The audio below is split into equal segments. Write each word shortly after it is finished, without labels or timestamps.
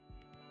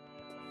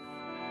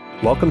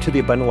Welcome to the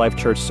Abundant Life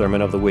Church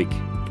Sermon of the Week.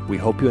 We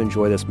hope you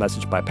enjoy this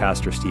message by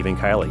Pastor Steven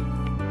Kielley.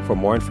 For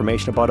more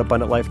information about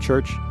Abundant Life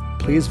Church,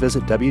 please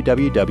visit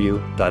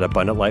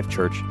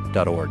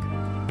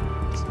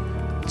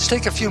www.abundantlifechurch.org. Let's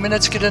take a few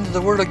minutes, get into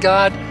the Word of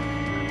God.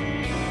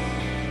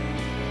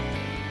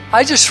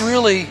 I just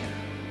really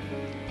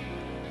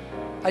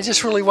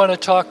want to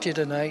talk to you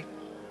tonight.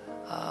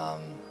 I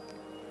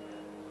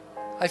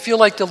feel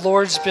like the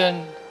Lord's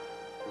been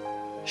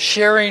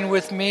sharing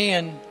with me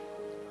and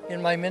in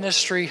my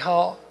ministry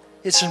how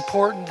it's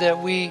important that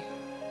we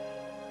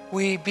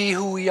be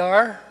who we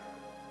are.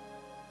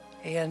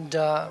 And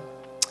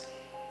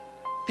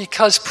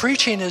because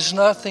preaching is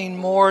nothing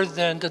more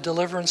than the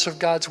deliverance of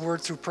God's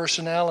Word through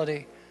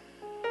personality.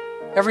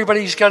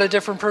 Everybody's got a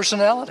different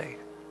personality.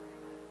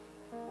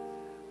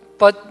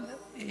 But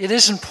it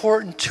is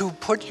important to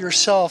put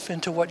yourself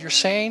into what you're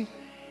saying.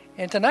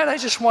 And tonight I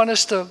just want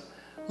us to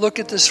look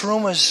at this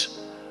room as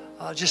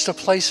just a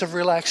place of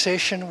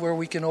relaxation where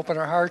we can open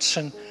our hearts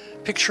and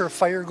picture a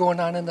fire going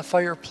on in the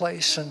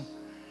fireplace. And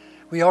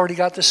we already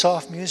got the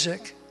soft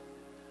music,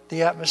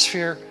 the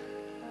atmosphere.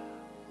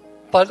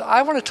 But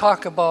I want to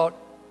talk about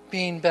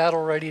being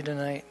battle ready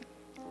tonight.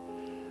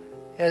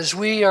 As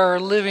we are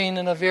living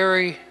in a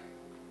very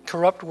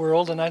corrupt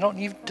world, and I don't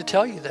need to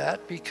tell you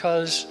that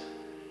because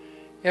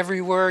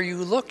everywhere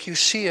you look, you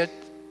see it.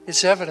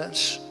 It's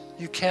evidence.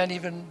 You can't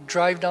even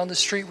drive down the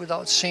street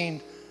without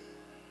seeing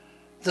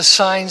the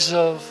signs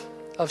of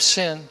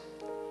sin.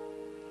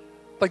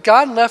 But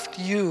God left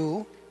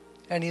you,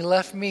 and He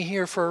left me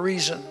here for a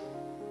reason.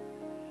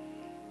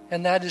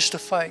 And that is to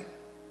fight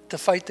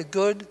the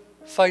good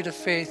fight of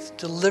faith,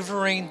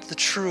 delivering the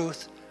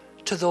truth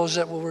to those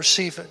that will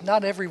receive it.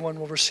 Not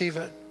everyone will receive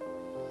it.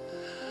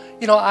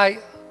 You know,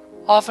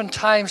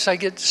 oftentimes I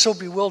get so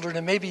bewildered,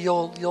 and maybe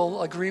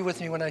you'll agree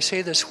with me when I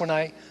say this, when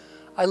I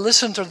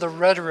listen to the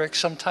rhetoric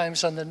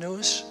sometimes on the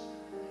news,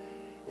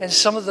 and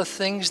some of the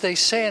things they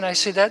say, and I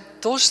say that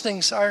those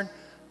things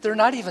they're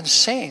not even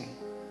sane.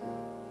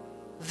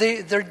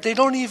 They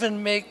don't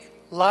even make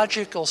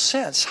logical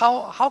sense.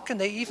 How can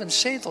they even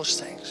say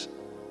those things?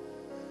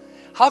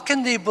 How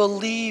can they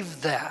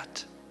believe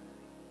that?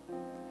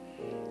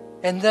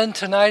 And then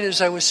tonight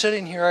as I was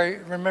sitting here, I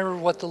remember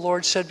what the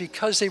Lord said,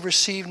 because they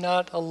receive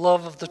not a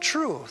love of the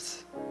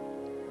truth,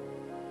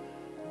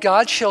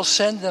 God shall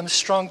send them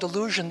strong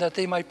delusion that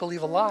they might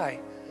believe a lie.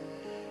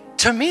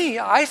 To me,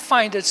 I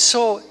find it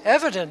so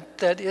evident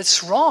that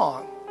it's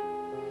wrong.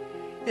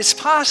 It's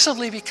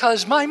possibly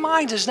because my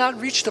mind has not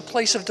reached a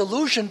place of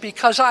delusion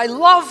because I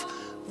love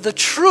the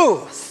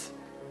truth.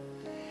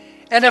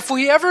 And if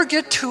we ever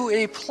get to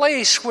a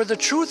place where the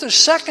truth is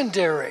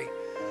secondary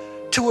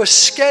to a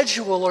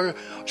schedule or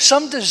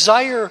some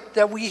desire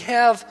that we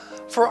have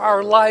for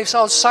our lives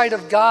outside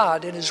of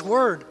God and His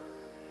Word,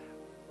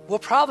 we'll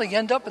probably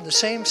end up in the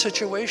same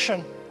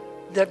situation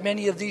that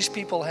many of these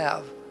people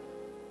have.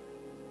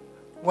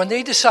 When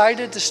they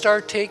decided to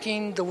start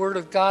taking the Word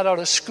of God out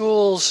of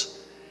schools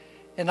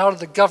and out of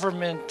the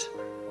government,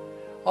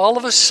 all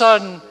of a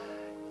sudden,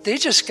 they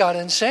just got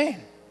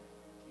insane.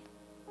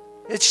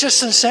 It's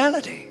just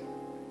insanity.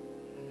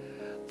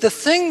 The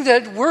thing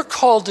that we're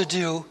called to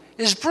do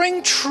is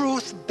bring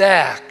truth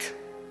back,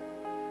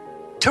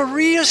 to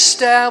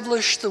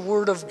reestablish the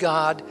Word of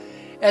God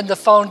and the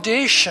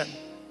foundation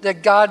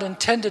that God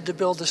intended to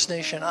build this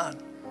nation on.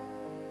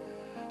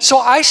 So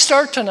I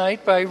start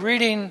tonight by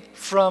reading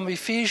from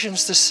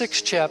Ephesians, the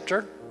 6th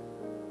chapter.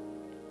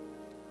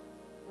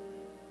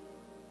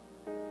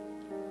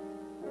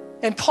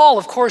 And Paul,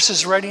 of course,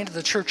 is writing to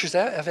the church of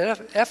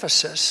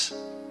Ephesus.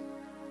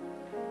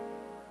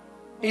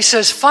 He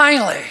says,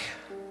 finally,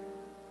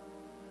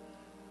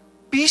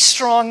 be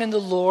strong in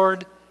the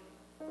Lord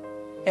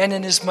and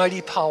in His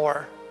mighty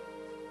power.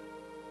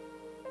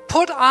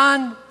 Put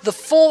on the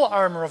full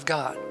armor of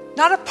God.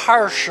 Not a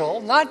partial,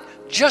 not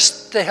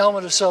just the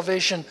helmet of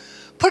salvation.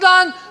 Put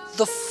on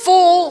the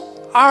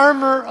full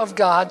armor of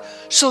God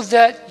so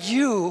that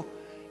you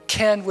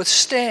can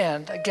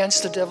withstand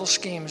against the devil's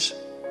schemes.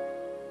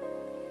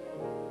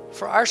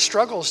 For our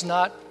struggle is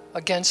not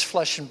against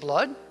flesh and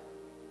blood,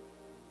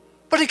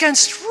 but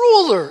against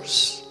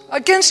rulers,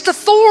 against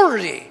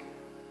authority,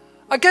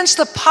 against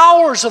the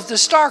powers of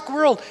this dark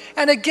world,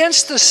 and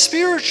against the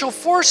spiritual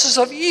forces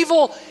of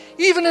evil,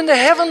 even in the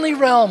heavenly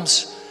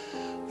realms.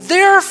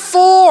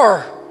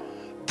 Therefore,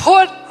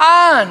 put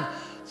on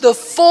the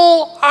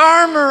full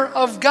armor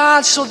of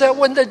God so that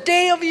when the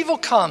day of evil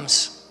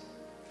comes,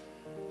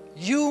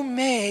 you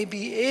may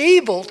be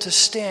able to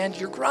stand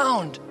your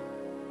ground.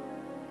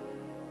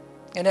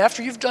 And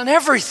after you've done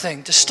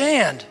everything to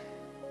stand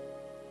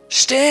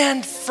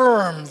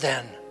firm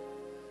then,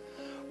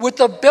 with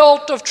the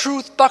belt of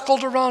truth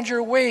buckled around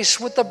your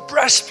waist, with the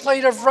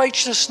breastplate of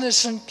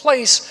righteousness in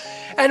place,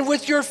 and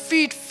with your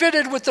feet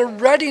fitted with the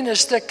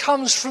readiness that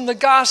comes from the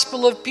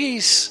gospel of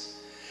peace.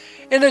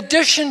 In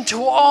addition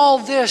to all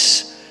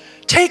this,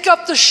 take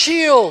up the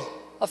shield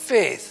of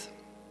faith,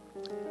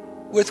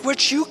 with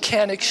which you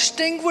can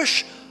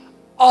extinguish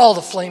all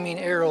the flaming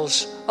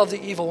arrows of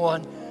the evil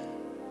one.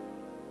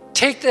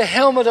 take the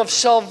helmet of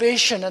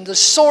salvation and the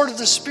sword of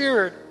the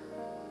Spirit,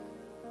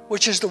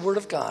 which is the Word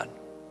of God.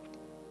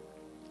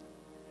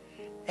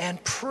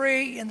 And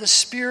pray in the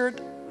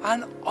Spirit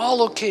on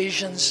all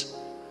occasions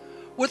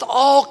with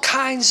all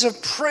kinds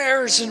of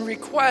prayers and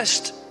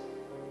requests.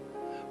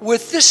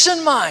 With this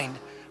in mind,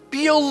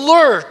 be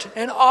alert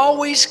and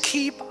always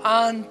keep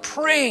on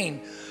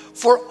praying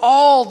for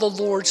all the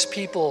Lord's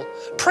people.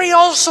 Pray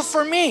also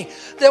for me,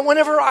 that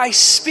whenever I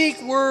speak,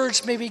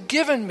 words may be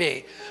given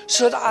me,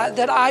 so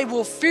that I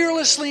will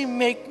fearlessly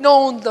make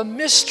known the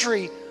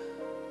mystery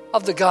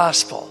of the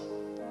gospel,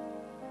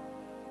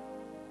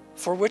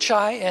 for which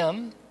I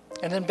am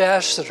an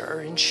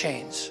ambassador in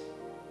chains.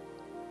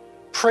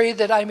 Pray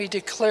that I may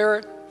declare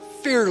it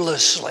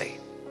fearlessly,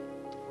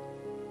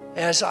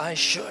 as I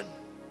should.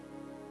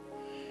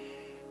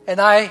 And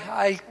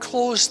I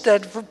closed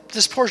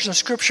this portion of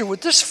Scripture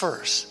with this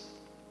verse.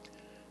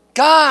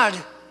 God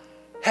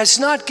has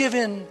not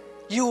given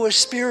you a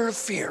spirit of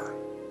fear,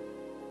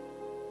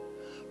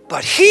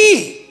 but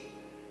He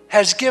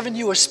has given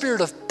you a spirit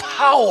of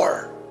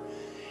power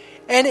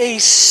and a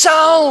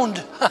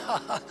sound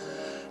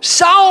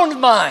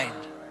mind.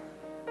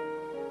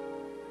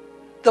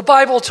 The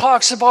Bible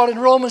talks about in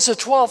Romans the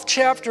 12th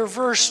chapter,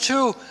 verse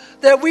 2,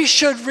 that we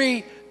should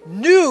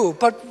renew,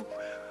 but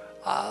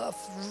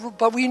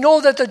we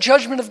know that the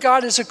judgment of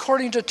God is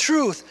according to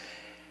truth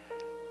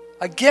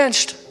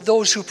against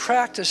those who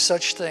practice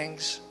such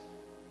things.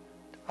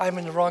 I'm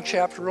in the wrong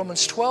chapter,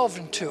 Romans 12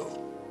 and 2.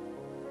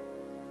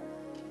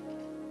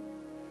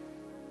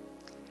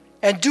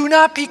 And do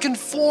not be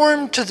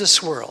conformed to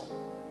this world,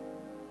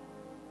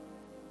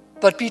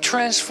 but be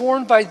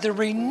transformed by the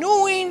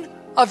renewing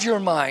of your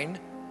mind,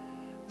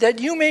 that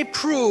you may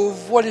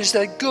prove what is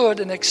that good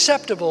and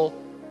acceptable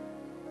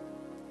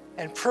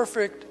and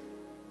perfect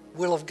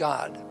will of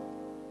God.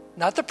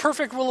 Not the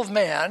perfect will of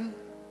man,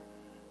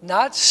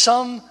 not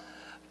some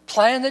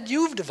plan that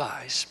you've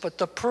devised, but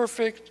the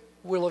perfect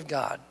will of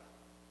God.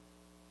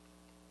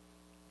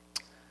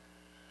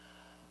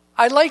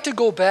 I'd like to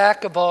go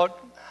back about,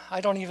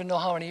 I don't even know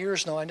how many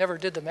years now, I never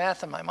did the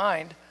math in my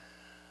mind,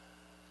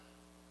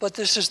 but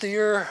this is the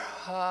year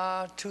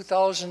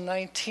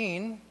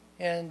 2019,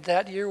 and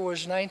that year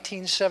was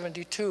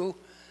 1972.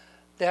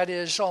 That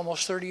is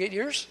almost 38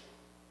 years.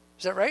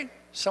 Is that right?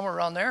 Somewhere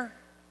around there.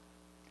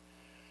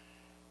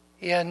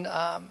 And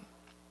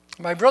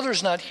my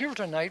brother's not here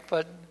tonight,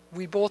 but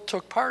we both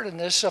took part in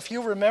this. If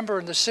you remember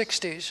in the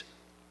 60s,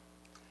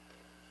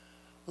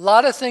 a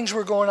lot of things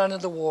were going on in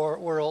the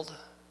world.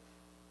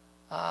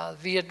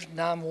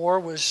 Vietnam War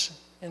was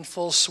in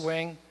full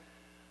swing.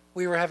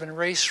 We were having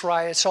race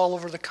riots all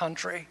over the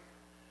country.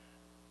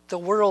 The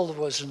world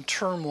was in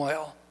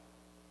turmoil.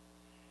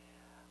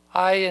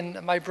 I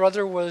and my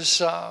brother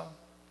was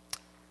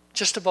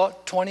just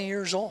about 20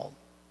 years old.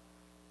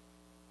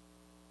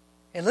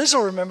 And Liz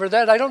will remember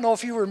that. I don't know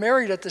if you were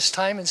married at this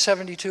time in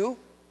 72.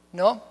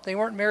 No, they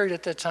weren't married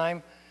at that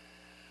time.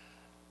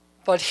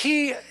 But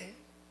he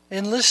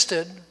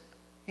enlisted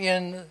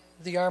in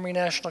the Army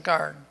National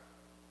Guard.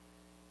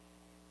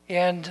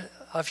 And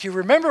if you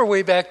remember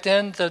way back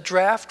then, the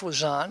draft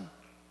was on.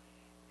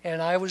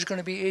 And I was going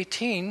to be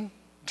 18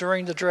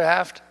 during the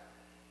draft.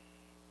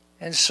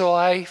 And so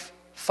I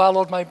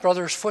followed my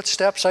brother's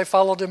footsteps. I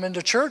followed him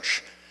into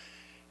church.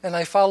 And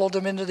I followed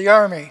him into the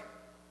Army.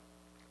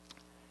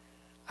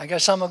 I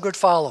guess I'm a good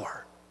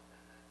follower.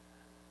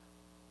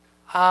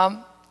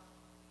 Now,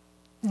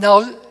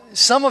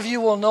 some of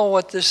you will know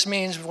what this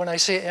means when I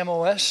say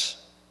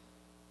MOS,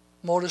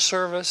 Mode of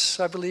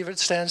Service, I believe it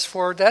stands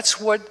for. That's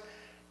what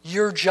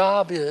your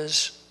job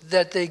is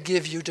that they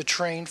give you to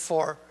train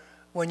for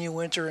when you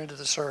enter into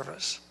the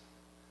service.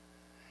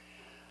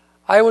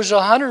 I was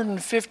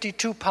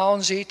 152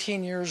 pounds,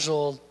 18 years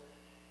old,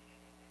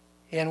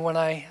 and when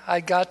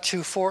I got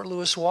to Fort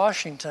Lewis,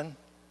 Washington,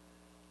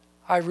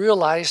 I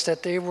realized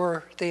that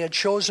they had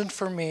chosen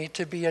for me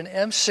to be an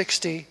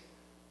M60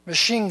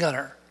 machine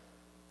gunner.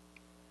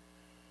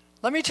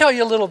 Let me tell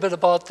you a little bit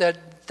about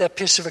that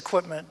piece of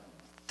equipment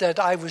that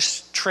I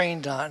was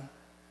trained on.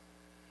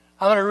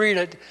 I'm going to read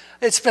it.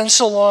 It's been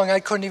so long I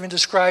couldn't even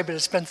describe it.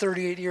 It's been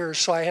 38 years,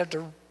 so I had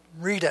to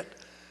read it.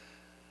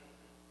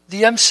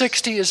 The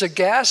M60 is a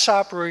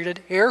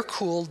gas-operated,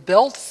 air-cooled,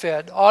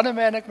 belt-fed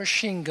automatic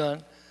machine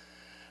gun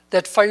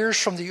that fires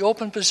from the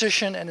open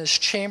position and is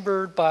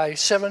chambered by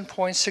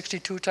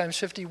 7.62 times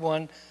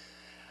 51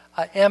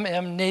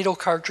 mm NATO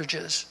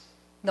cartridges.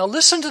 Now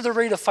listen to the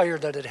rate of fire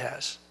that it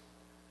has.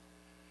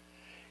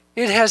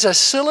 It has a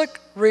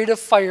cyclic rate of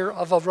fire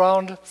of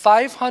around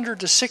 500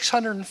 to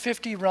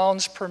 650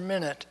 rounds per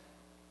minute.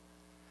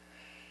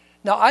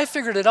 Now I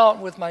figured it out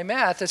with my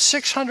math. At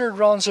 600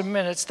 rounds a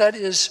minute, that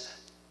is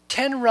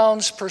 10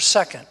 rounds per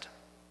second.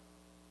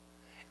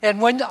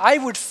 And when I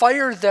would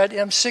fire that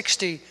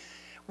M60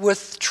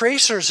 with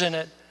tracers in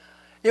it,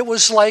 it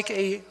was like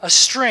a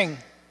string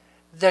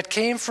that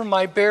came from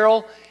my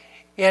barrel,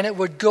 and it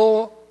would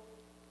go.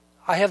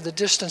 I have the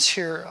distance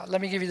here.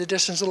 Let me give you the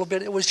distance a little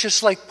bit. It was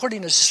just like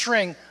putting a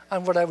string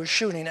on what I was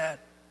shooting at.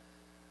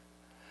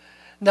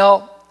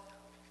 Now,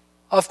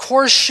 Of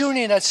course,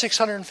 shooting at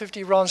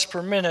 650 rounds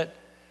per minute,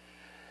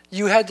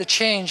 you had to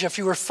change. If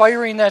you were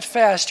firing that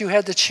fast, you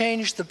had to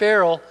change the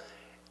barrel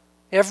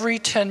every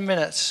 10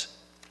 minutes.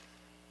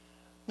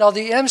 Now,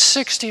 the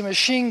M60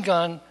 machine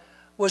gun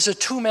was a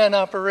two-man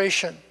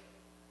operation.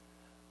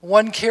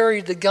 One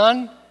carried the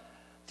gun,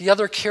 the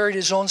other carried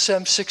his own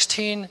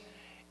M16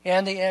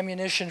 and the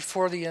ammunition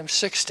for the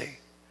M60.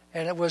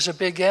 And it was a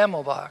big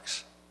ammo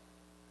box.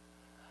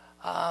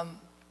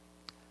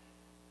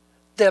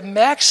 The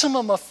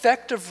maximum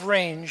effective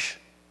range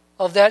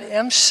of that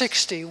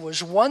M60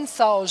 was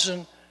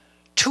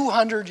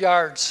 1,200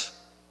 yards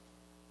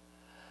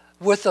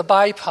with the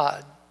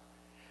bipod.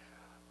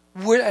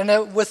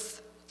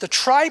 With the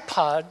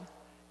tripod,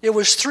 it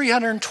was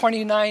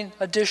 329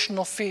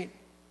 additional feet.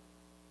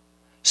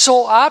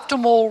 So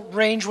optimal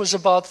range was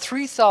about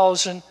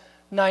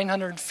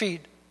 3,900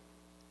 feet.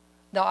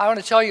 Now, I want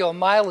to tell you, a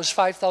mile is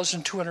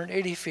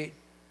 5,280 feet.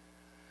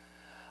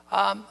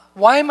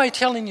 Why am I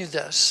telling you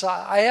this?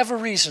 I have a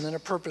reason and a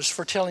purpose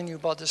for telling you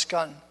about this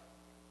gun.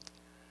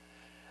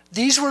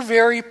 These were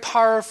very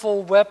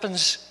powerful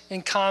weapons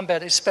in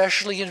combat,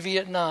 especially in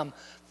Vietnam.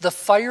 The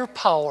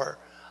firepower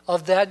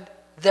of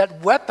that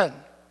weapon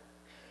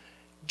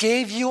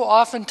gave you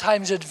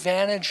oftentimes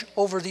advantage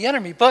over the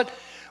enemy. But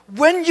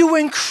when you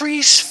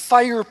increase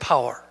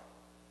firepower,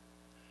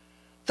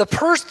 the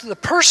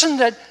person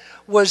that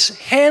was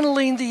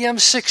handling the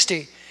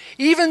M60,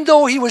 even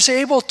though he was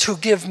able to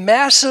give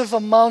massive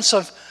amounts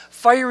of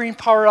firing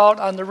power out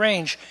on the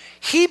range,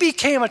 he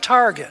became a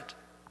target.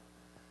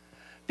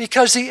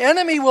 Because the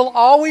enemy will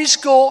always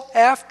go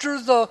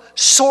after the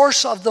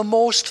source of the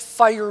most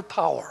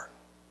firepower.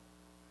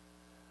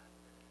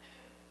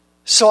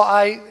 So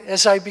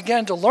as I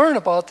began to learn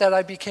about that,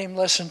 I became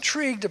less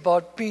intrigued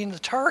about being the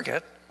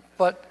target.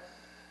 But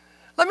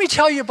let me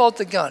tell you about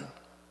the gun.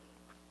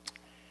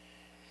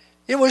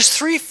 It was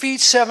 3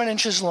 feet 7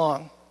 inches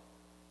long.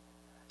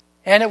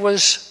 And it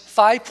was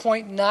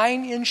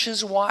 5.9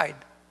 inches wide.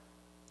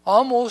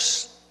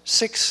 Almost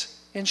 6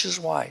 inches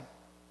wide.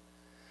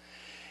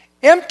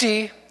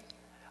 Empty,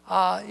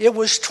 it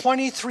was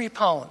 23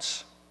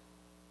 pounds.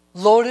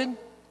 Loaded,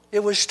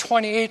 it was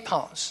 28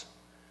 pounds.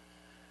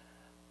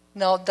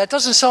 Now, that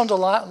doesn't sound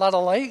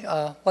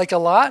like a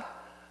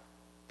lot,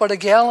 but a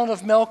gallon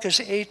of milk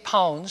is 8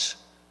 pounds.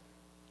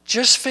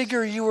 Just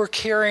figure you were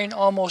carrying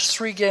almost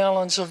 3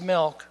 gallons of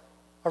milk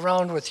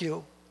around with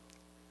you.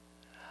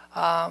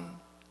 Now,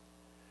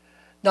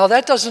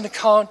 that doesn't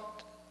account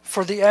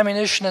for the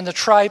ammunition and the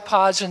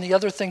tripods and the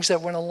other things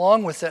that went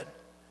along with it.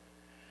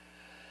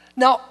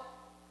 Now,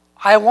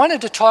 I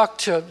wanted to talk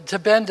to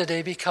Ben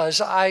today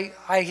because I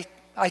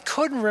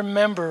couldn't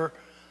remember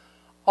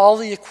all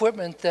the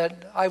equipment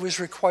that I was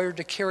required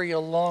to carry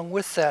along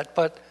with that,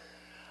 but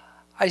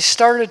I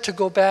started to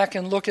go back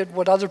and look at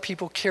what other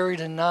people carried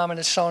in Nam, and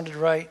it sounded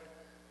right.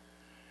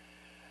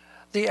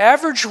 The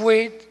average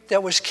weight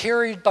that was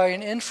carried by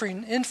an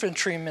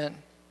infantryman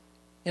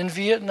in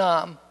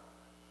Vietnam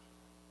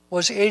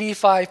was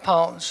 85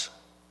 pounds.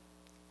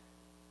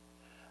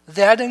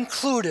 That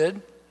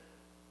included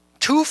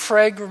 2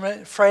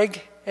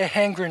 frag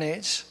hand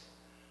grenades,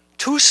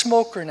 2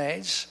 smoke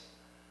grenades,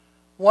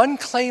 1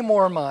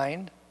 claymore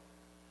mine,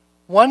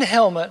 1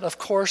 helmet, of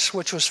course,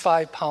 which was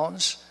 5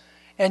 pounds,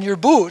 and your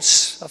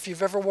boots. If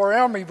you've ever worn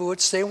army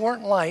boots, they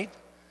weren't light.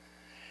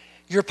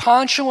 Your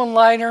poncho and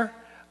liner,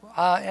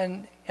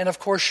 and of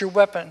course your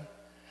weapon.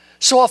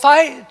 So if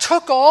I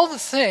took all the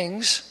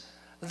things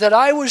that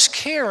I was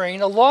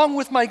carrying along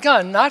with my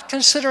gun, not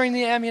considering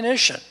the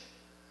ammunition,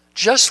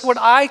 just what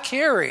I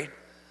carried,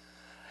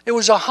 it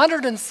was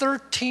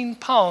 113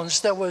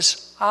 pounds that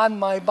was on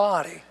my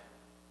body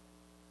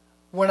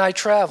when I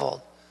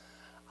traveled.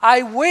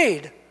 I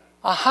weighed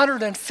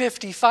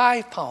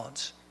 155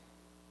 pounds.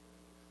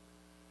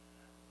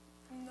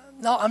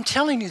 Now, I'm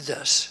telling you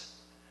this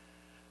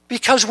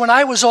because when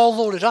I was all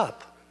loaded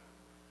up,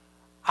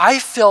 I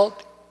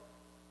felt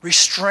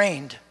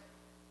restrained.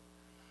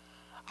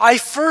 I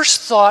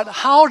first thought,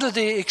 how do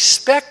they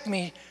expect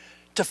me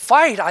to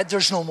fight?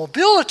 There's no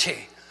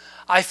mobility.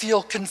 I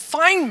feel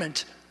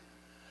confinement.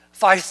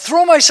 If I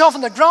throw myself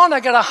on the ground, I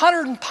got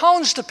 100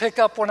 pounds to pick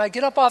up when I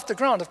get up off the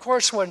ground. Of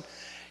course, when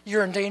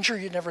you're in danger,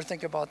 you never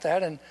think about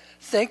that. And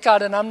thank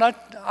God, and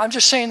I'm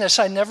just saying this,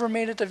 I never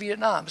made it to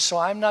Vietnam, so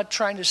I'm not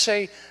trying to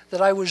say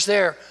that I was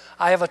there.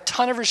 I have a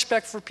ton of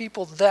respect for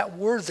people that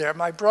were there.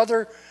 My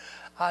brother,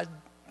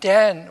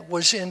 Dan,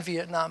 was in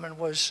Vietnam and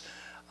was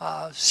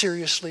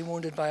seriously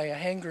wounded by a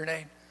hand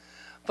grenade.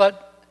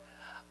 But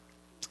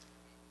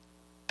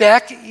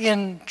back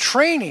in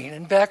training,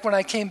 and back when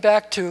I came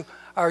back to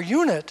our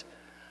unit,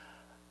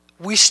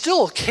 we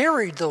still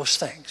carried those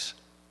things.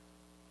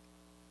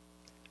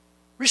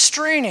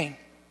 Restraining.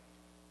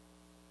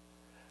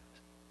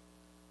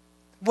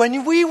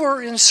 When we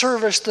were in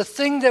service, the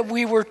thing that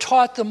we were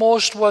taught the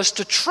most was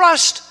to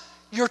trust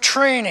your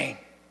training.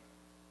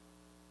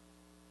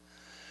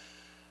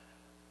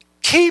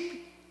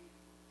 Keep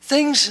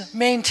things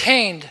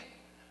maintained.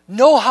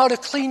 Know how to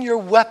clean your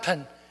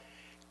weapon.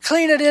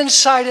 Clean it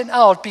inside and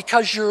out,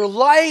 because your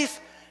life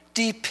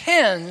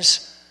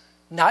depends,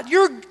 not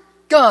your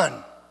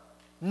gun.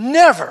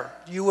 Never.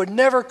 You would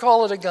never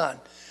call it a gun.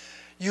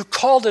 You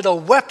called it a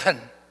weapon.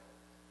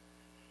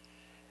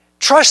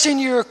 Trusting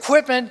your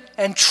equipment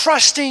and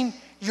trusting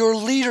your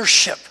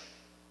leadership.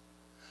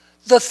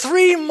 The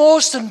three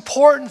most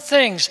important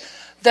things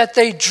that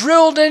they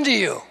drilled into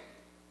you.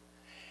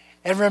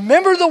 And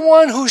remember the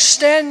one who's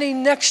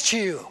standing next to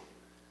you.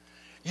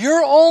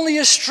 You're only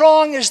as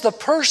strong as the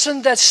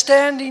person that's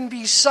standing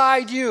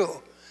beside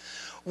you.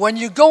 When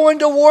you go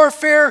into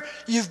warfare,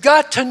 you've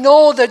got to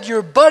know that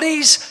your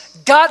buddies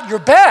got your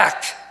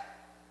back.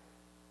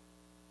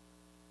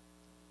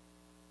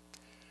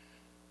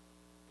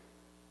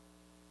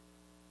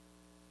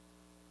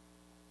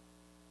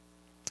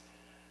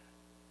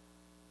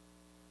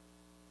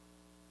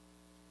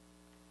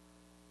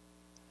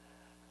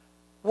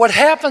 What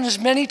happens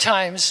many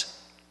times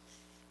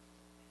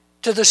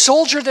to the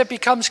soldier that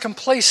becomes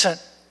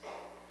complacent,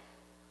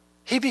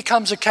 he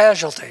becomes a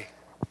casualty.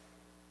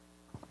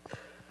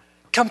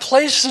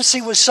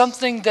 Complacency was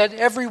something that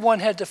everyone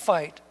had to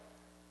fight.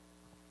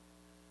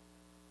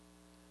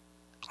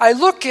 I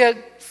look at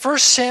 1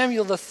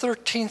 Samuel, the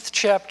 13th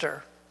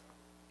chapter.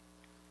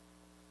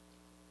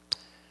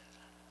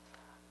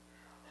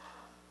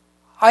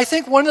 I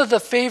think one of the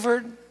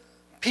favorite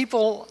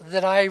people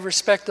that I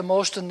respect the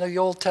most in the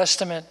Old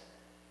Testament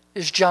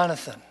is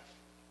Jonathan.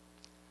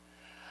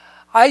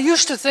 I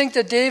used to think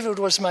that David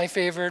was my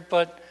favorite,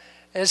 but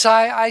as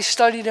I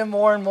studied him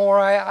more and more,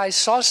 I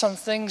saw some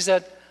things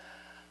that,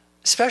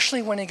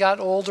 especially when he got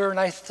older, and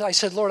I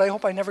said, Lord, I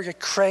hope I never get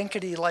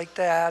crankety like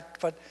that.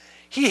 But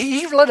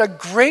he led a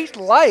great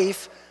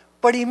life,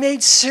 but he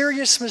made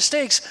serious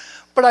mistakes.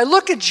 But I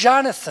look at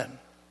Jonathan,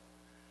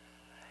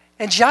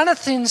 and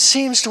Jonathan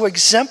seems to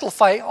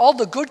exemplify all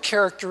the good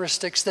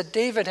characteristics that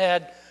David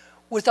had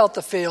without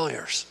the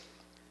failures.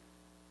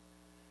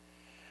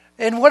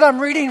 And what I'm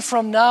reading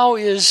from now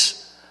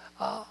is,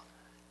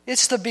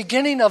 it's the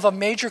beginning of a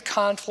major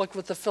conflict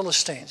with the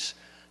Philistines.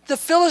 The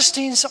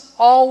Philistines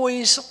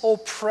always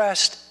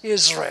oppressed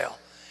Israel.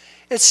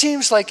 It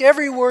seems like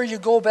everywhere you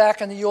go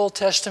back in the Old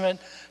Testament,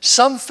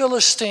 some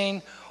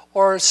Philistine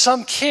or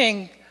some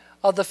king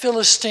of the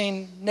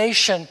Philistine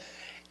nation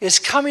is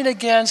coming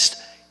against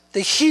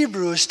the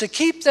Hebrews to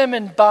keep them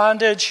in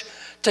bondage,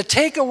 to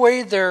take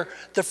away the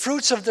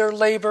fruits of their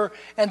labor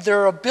and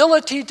their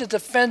ability to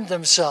defend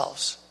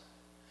themselves.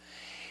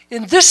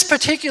 In this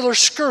particular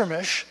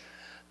skirmish,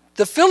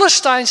 the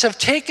Philistines have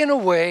taken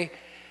away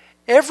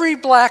every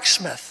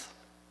blacksmith.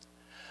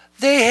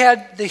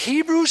 The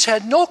Hebrews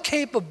had no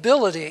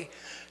capability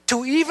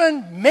to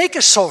even make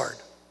a sword.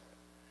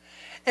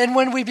 And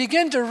when we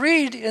begin to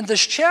read in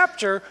this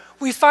chapter,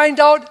 we find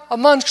out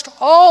amongst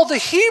all the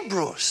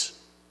Hebrews,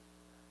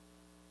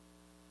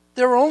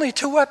 there were only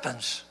two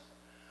weapons.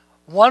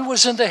 One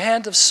was in the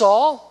hand of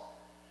Saul,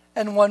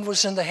 and one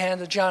was in the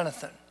hand of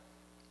Jonathan.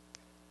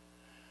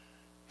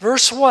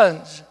 Verse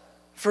 1,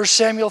 1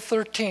 Samuel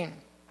 13.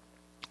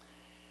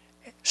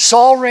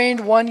 Saul reigned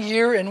 1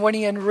 year, and when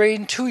he had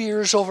reigned 2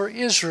 years over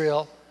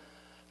Israel,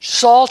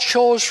 Saul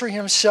chose for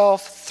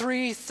himself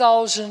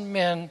 3,000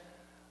 men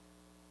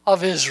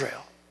of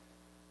Israel.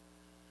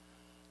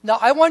 Now,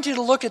 I want you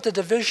to look at the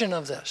division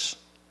of this.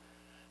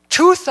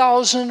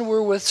 2,000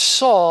 were with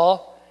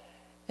Saul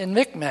in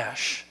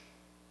Michmash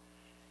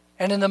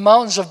and in the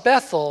mountains of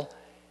Bethel,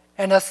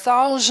 and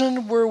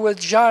 1,000 were with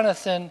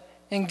Jonathan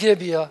in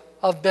Gibeah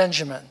of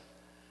Benjamin.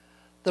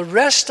 The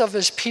rest of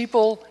his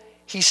people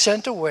he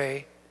sent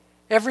away,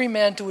 every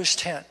man to his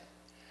tent.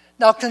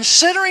 Now,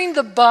 considering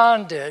the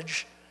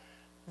bondage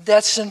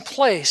that's in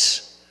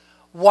place,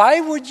 why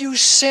would you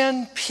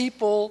send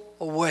people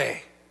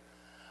away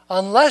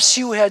unless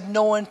you had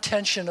no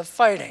intention of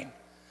fighting?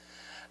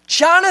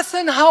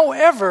 Jonathan,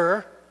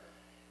 however,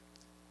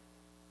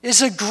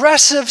 is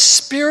aggressive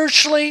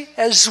spiritually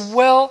as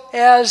well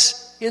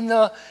as in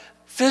the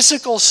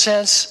physical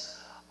sense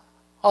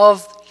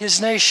of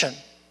his nation.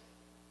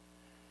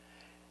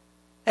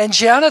 And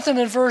Jonathan,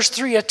 in verse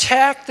 3,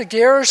 attacked the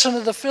garrison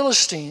of the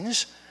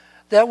Philistines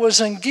that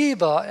was in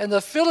Geba, and the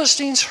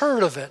Philistines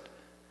heard of it.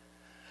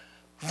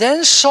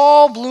 Then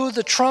Saul blew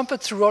the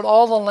trumpet throughout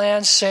all the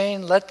land,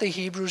 saying, "Let the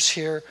Hebrews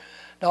hear."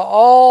 Now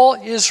all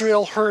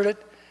Israel heard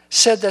it,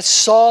 said that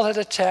Saul had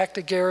attacked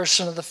the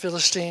garrison of the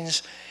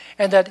Philistines,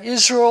 and that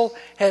Israel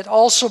had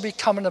also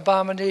become an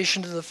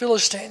abomination to the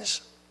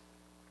Philistines.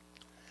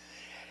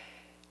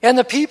 And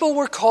the people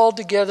were called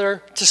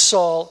together to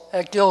Saul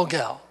at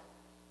Gilgal.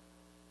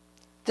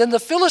 Then the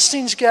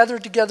Philistines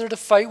gathered together to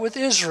fight with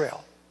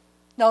Israel.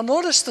 Now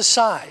notice the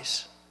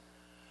size.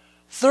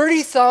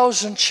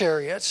 30,000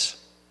 chariots,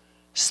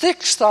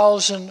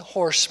 6,000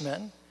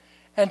 horsemen,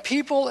 and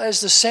people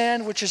as the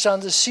sand which is on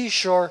the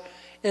seashore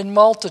in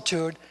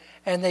multitude.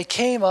 And they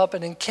came up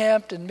and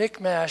encamped in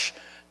Michmash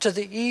to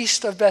the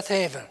east of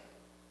Bethaven.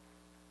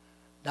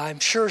 Now I'm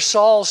sure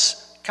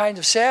Saul's kind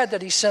of sad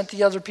that he sent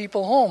the other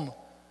people home.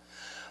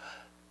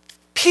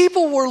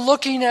 People were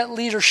looking at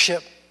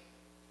leadership.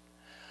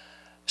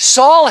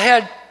 Saul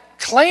had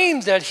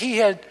claimed that he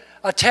had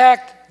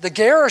attacked the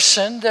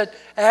garrison that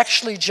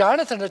actually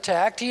Jonathan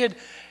attacked. He had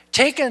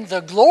taken the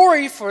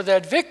glory for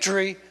that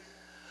victory.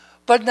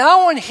 But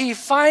now when he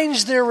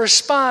finds their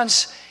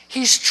response,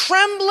 he's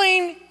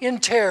trembling in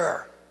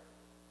terror,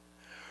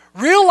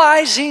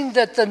 realizing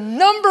that the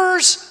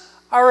numbers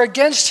are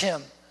against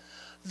him.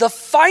 The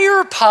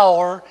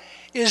firepower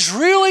is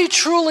really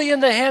truly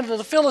in the hand of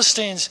the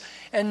Philistines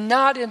and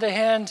not in the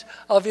hand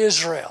of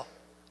Israel.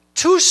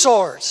 Two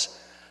swords.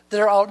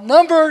 They're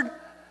outnumbered.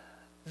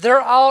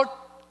 They're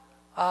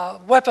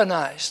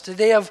weaponized.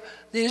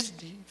 These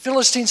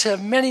Philistines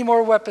have many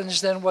more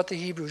weapons than what the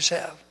Hebrews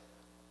have.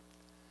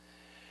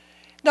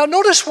 Now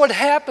notice what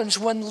happens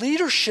when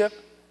leadership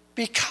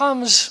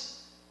becomes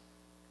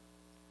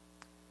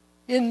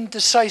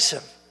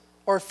indecisive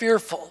or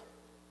fearful.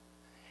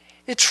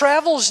 It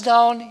travels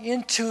down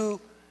into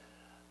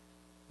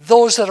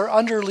those that are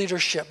under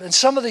leadership. And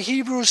some of the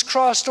Hebrews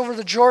crossed over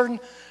the Jordan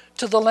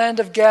to the land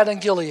of Gad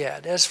and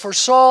Gilead. As for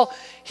Saul,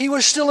 he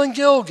was still in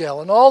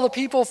Gilgal, and all the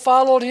people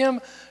followed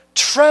him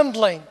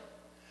trembling.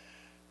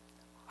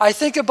 I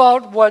think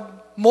about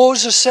what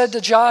Moses said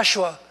to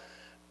Joshua,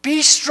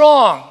 "Be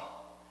strong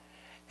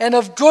and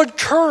of good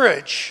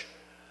courage,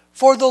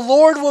 for the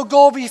Lord will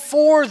go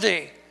before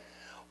thee."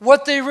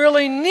 What they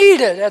really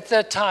needed at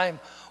that time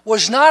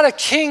was not a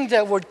king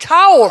that would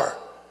cower,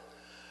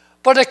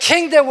 but a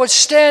king that would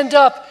stand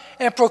up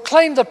and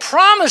proclaim the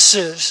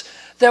promises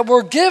that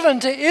were given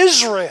to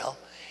Israel,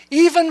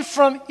 even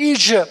from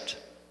Egypt.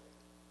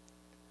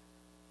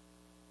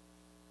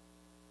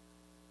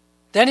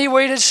 Then he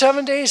waited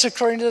 7 days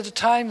according to the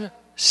time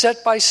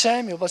set by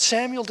Samuel. But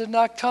Samuel did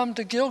not come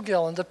to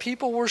Gilgal, and the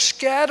people were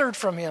scattered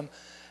from him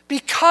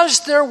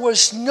because there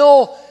was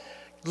no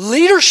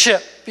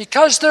leadership,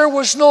 because there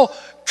was no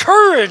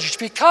courage,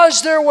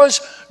 because there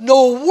was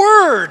no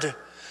word.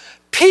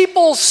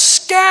 People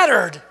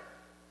scattered.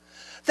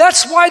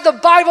 That's why the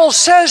Bible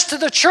says to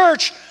the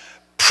church,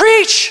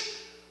 preach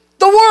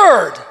the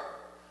word.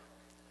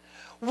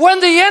 When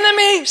the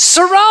enemy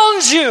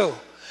surrounds you,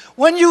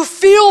 when you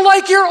feel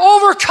like you're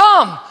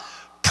overcome,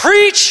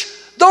 preach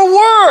the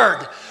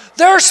word.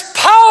 There's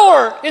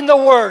power in the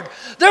word.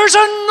 There's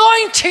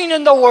anointing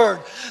in the word.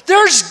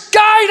 There's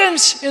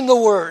guidance in the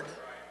word.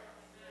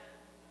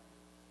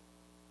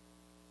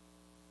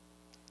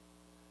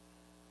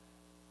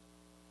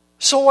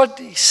 So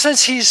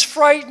since he's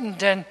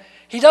frightened and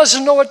he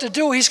doesn't know what to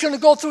do, he's going to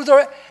go through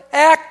the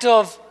act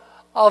of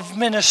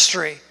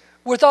ministry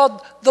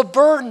without the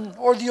burden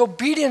or the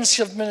obedience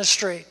of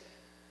ministry.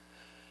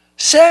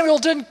 Samuel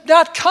did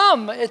not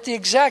come at the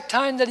exact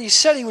time that he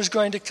said he was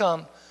going to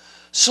come.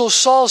 So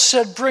Saul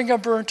said, "Bring a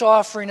burnt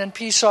offering and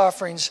peace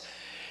offerings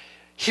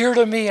here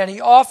to me." And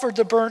he offered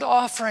the burnt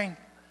offering.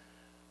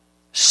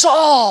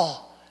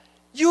 Saul,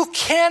 you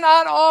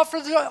cannot offer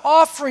the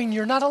offering.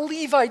 You're not a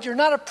Levite. You're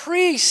not a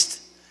priest.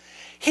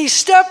 He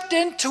stepped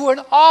into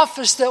an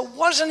office that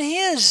wasn't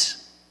his.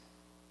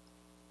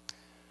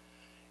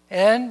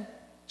 And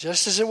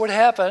just as it would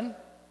happen,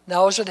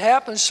 now as it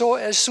happened, so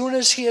as soon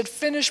as he had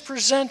finished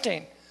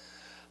presenting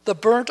the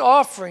burnt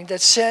offering,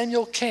 that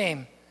Samuel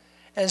came,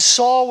 and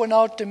Saul went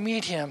out to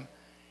meet him,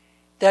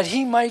 that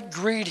he might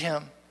greet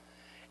him.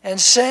 And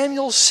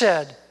Samuel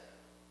said,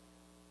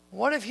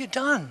 "What have you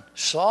done?"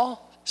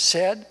 Saul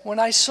said, "When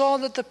I saw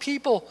that the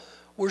people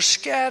were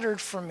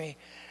scattered from me,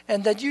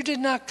 and that you did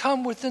not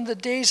come within the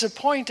days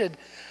appointed,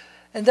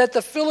 and that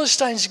the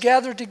Philistines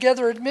gathered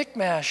together at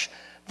Michmash,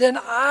 then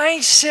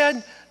I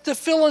said, the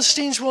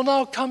Philistines will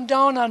now come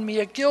down on me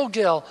at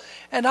Gilgal,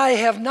 and I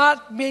have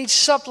not made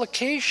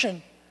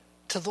supplication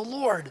to the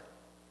Lord.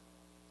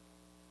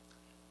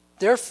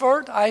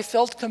 Therefore I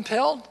felt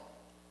compelled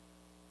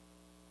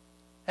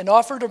and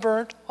offered a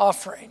burnt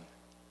offering."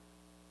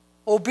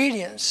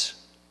 Obedience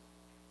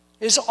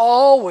is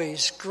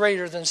always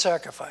greater than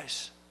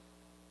sacrifice.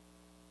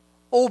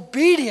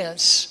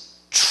 Obedience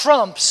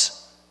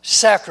trumps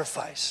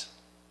sacrifice.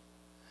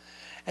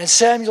 And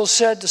Samuel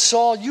said to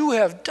Saul, "You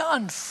have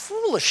done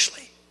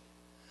foolishly.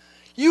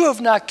 You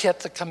have not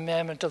kept the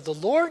commandment of the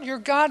Lord your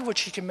God,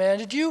 which he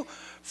commanded you.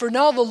 For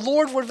now the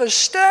Lord would have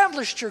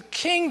established your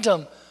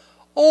kingdom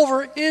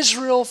over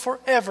Israel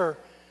forever."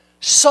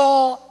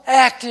 Saul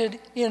acted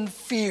in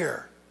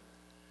fear.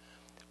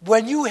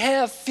 When you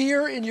have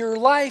fear in your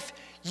life,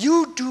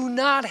 you do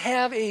not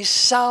have a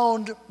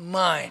sound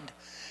mind.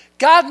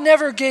 God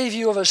never gave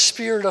you of a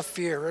spirit of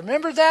fear.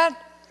 Remember that?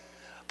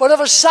 But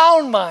of a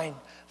sound mind.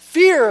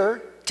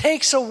 Fear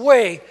takes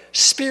away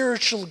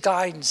spiritual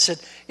guidance.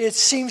 It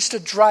seems to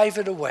drive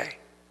it away.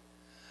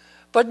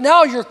 But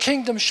now your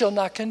kingdom shall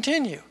not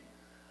continue.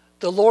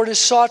 The Lord has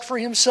sought for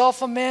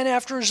himself a man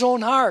after his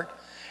own heart,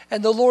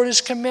 and the Lord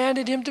has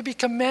commanded him to be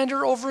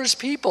commander over his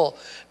people,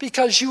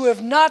 because you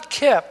have not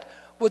kept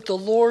what the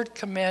Lord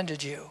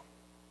commanded you.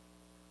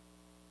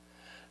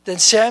 Then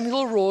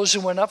Samuel arose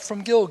and went up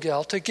from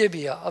Gilgal to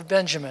Gibeah of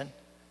Benjamin.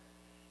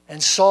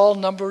 And Saul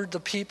numbered the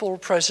people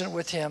present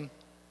with him,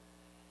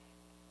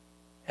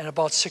 and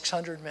about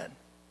 600 men.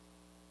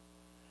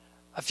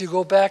 If you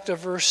go back to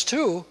verse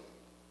 2,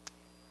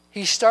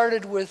 he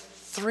started with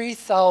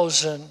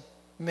 3,000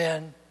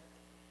 men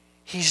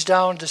he's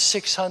down to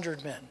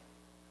 600 men.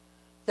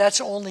 That's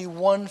only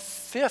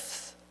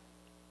 1/5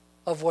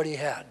 of what he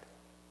had.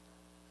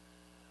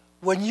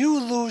 When you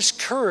lose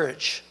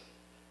courage,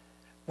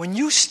 when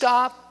you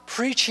stop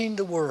preaching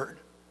the word,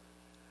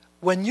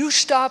 when you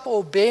stop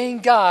obeying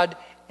God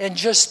and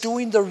just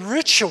doing the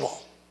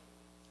ritual,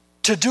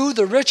 to do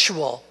the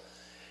ritual,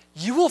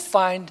 you will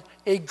find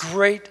a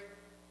great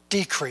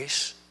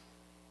decrease.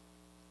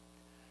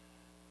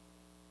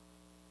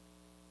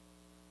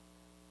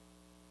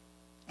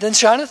 Then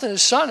Jonathan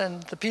his son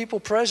and the people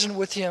present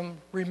with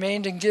him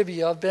remained in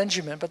Gibeah of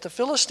Benjamin, but the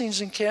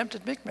Philistines encamped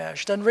at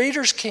Michmash. Then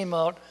raiders came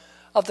out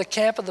of the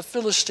camp of the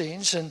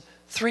Philistines in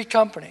 3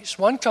 companies.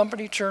 One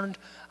company turned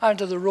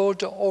onto the road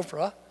to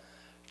Ophrah,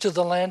 to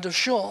the land of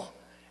Shul,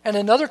 and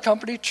another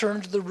company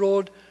turned to the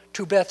road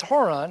to Beth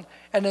Horon,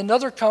 and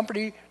another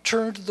company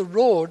turned to the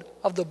road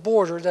of the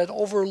border that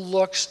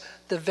overlooks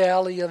the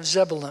valley of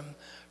Zebulun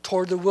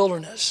toward the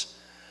wilderness.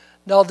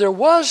 Now there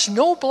was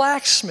no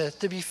blacksmith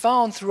to be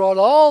found throughout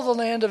all the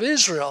land of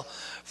Israel,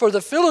 for the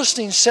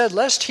Philistines said,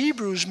 lest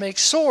Hebrews make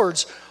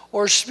swords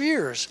or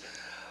spears.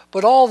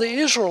 But all the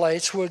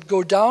Israelites would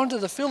go down to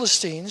the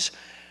Philistines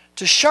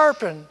to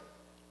sharpen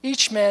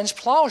each man's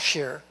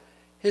plowshare,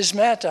 his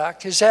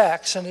mattock, his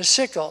axe, and his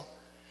sickle.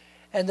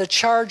 And the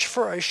charge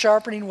for a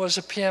sharpening was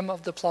a pim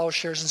of the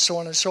plowshares, and so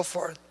on and so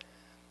forth.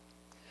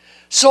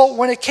 So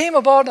when it came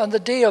about on the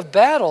day of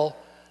battle,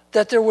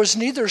 that there was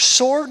neither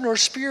sword nor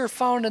spear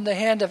found in the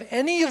hand of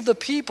any of the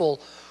people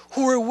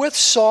who were with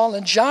Saul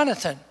and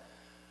Jonathan,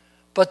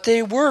 but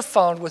they were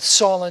found with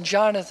Saul and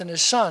Jonathan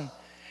his son.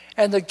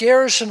 And the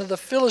garrison of the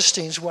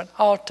Philistines went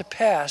out to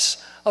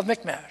pass of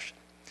Michmash.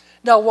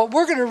 Now what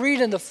we're going to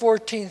read in the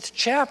 14th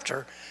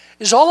chapter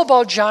is all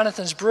about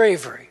Jonathan's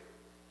bravery.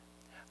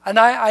 And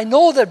I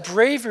know that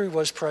bravery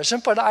was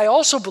present, but I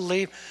also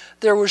believe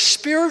there was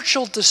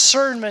spiritual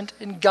discernment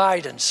and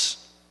guidance.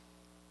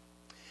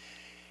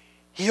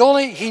 He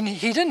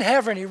didn't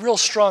have any real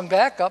strong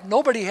backup.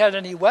 Nobody had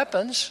any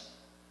weapons.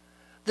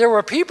 There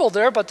were people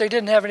there, but they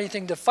didn't have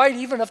anything to fight,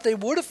 even if they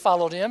would have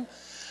followed him.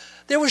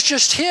 There was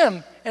just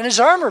him and his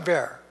armor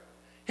bearer.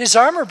 His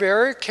armor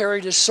bearer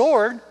carried his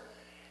sword.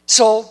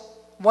 So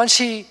once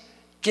he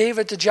gave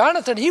it to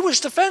Jonathan, he was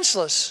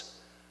defenseless.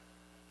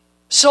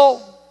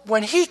 So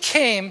when he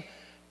came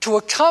to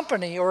a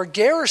company or a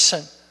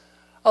garrison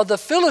of the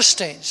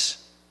Philistines,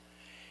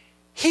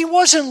 he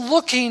wasn't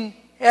looking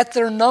at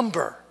their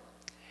number.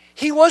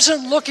 He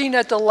wasn't looking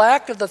at the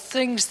lack of the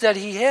things that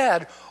he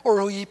had or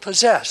who he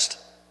possessed.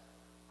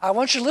 I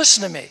want you to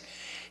listen to me.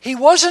 He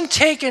wasn't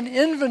taking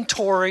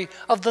inventory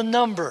of the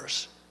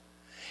numbers.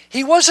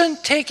 He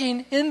wasn't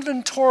taking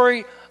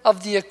inventory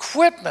of the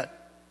equipment.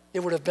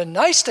 It would have been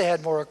nice to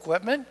have more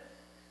equipment.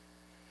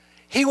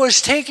 He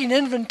was taking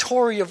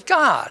inventory of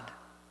God.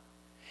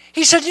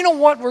 He said, you know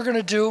what we're going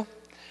to do?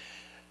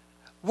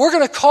 We're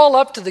going to call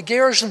up to the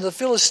garrison of the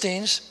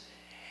Philistines,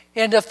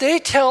 and if they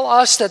tell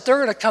us that they're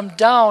going to come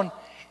down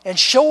and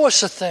show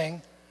us a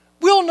thing,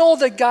 we'll know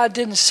that God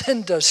didn't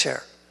send us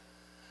here.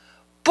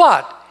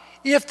 But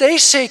if they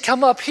say,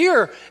 come up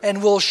here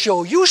and we'll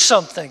show you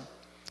something,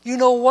 you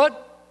know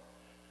what,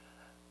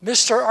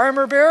 Mr.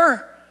 Armor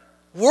Bearer?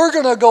 We're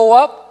going to go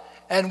up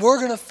and we're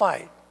going to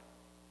fight.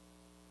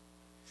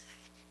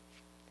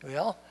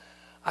 Well,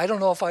 I don't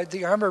know if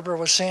the armor bearer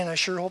was saying, I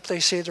sure hope they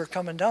say they're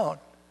coming down.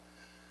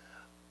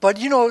 But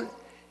you know,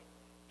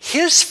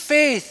 his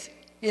faith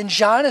in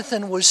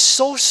Jonathan was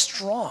so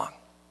strong.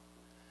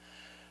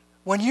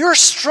 When you're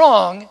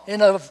strong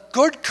and of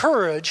good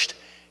courage,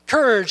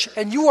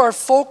 and you are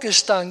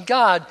focused on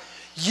God,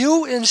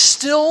 you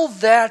instill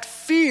that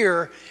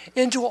fear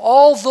into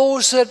all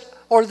those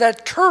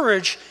that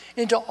courage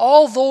into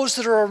all those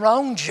that are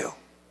around you.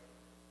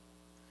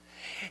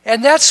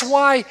 And that's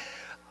why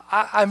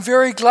I'm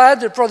very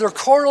glad that Brother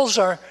Corals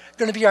are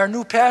going to be our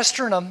new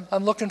pastor, and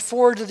I'm looking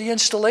forward to the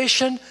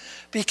installation,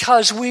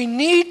 because we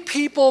need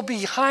people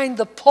behind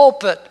the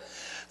pulpit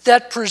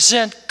that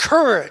present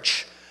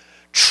courage,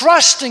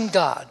 trusting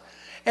God,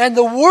 and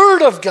the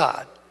Word of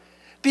God,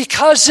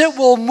 because it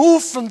will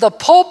move from the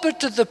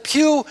pulpit to the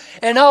pew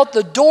and out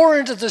the door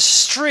into the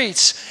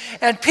streets.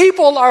 And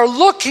people are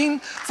looking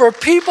for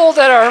people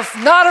that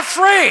are not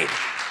afraid.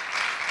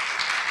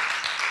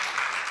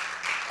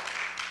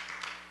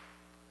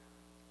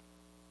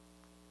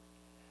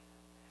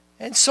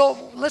 And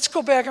so let's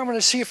go back. I'm going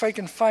to see if I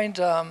can find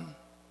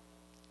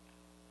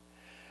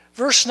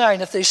verse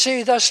 9. If they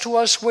say thus to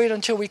us, wait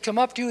until we come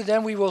up to you,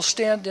 then we will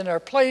stand in our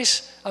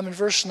place. I'm in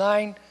verse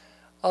 9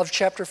 of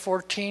chapter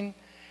 14.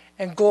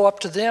 And go up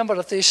to them. But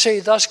if they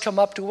say, thus come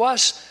up to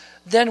us,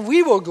 then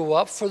we will go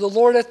up, for the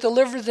Lord hath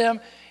delivered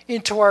them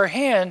into our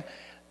hand.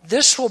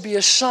 This will be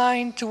a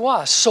sign to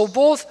us. So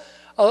both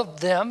of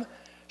them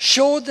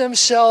showed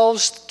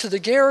themselves to the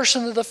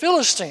garrison of the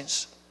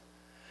Philistines.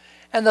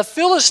 And the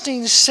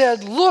Philistines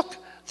said, look,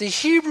 the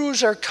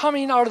Hebrews are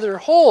coming out of their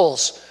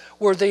holes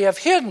where they have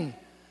hidden.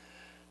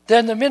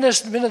 Then the men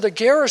of the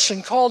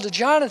garrison called to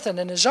Jonathan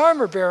and his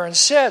armor bearer and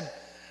said,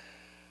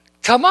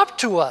 come up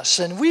to us,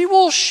 and we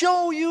will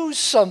show you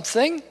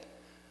something.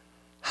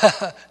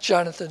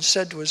 Jonathan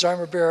said to his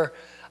armor bearer,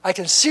 I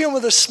can see him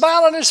with a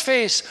smile on his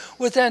face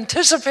with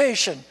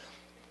anticipation.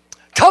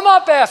 Come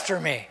up after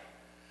me,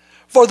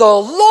 for the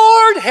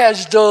Lord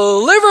has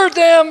delivered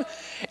them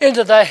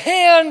into the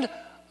hand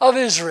of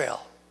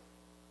Israel.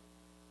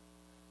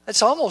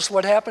 That's almost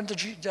what happened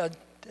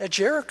at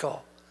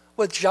Jericho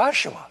with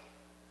Joshua.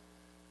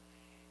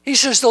 He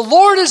says, the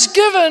Lord has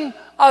given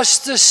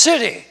us the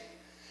city.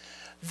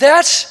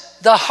 That's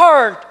the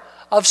heart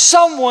of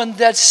someone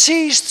that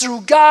sees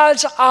through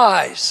God's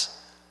eyes.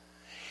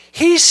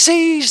 He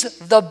sees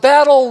the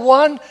battle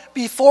won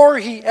before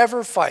he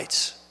ever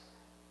fights.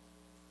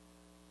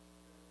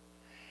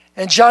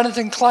 And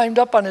Jonathan climbed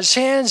up on his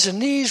hands and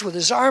knees with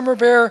his armor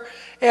bearer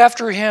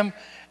after him,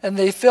 and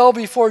they fell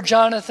before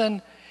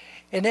Jonathan.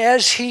 And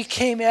as he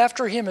came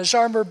after him, his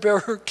armor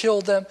bearer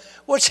killed them.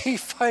 What's he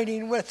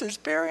fighting with his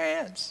bare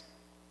hands?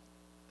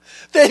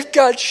 They've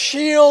got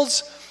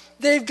shields,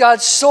 they've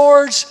got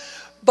swords,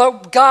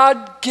 but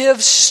God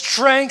gives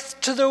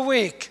strength to the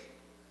weak.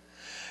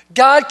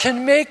 God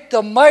can make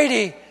the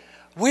mighty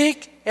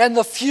weak and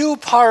the few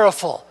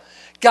powerful.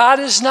 God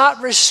is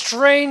not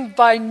restrained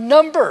by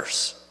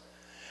numbers.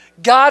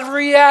 God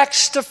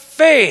reacts to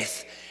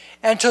faith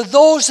and to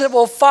those that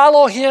will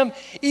follow him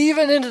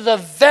even into the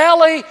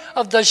valley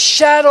of the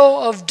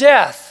shadow of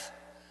death.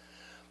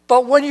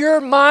 But when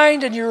your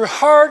mind and your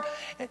heart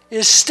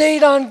is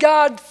stayed on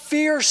God,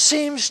 fear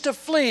seems to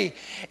flee,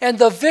 and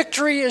the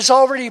victory is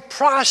already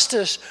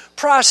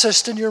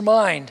processed in your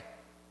mind.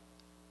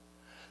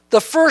 The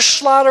first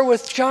slaughter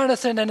with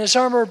Jonathan and his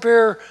armor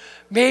bearer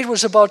made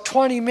was about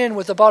 20 men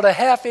with about a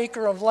half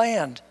acre of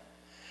land.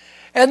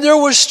 And there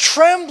was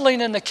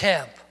trembling in the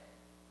camp,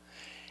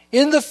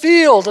 in the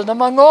field, and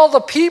among all the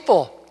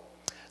people.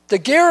 The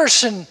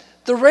garrison,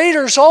 the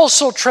raiders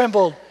also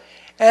trembled,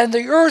 and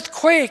the earth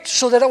quaked,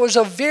 so that it was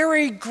a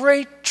very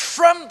great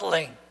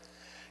trembling.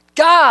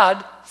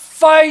 God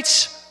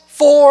fights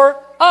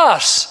for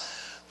us.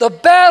 The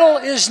battle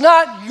is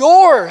not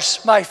yours,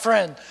 my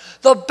friend.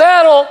 The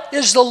battle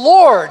is the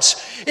Lord's.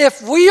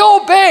 If we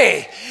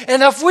obey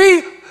and if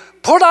we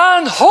put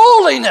on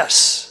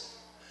holiness,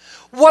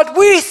 what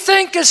we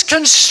think is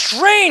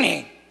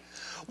constraining,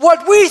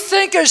 what we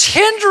think is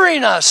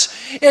hindering us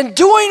in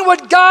doing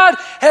what God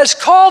has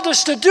called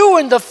us to do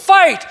in the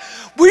fight,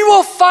 we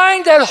will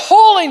find that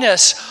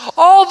holiness,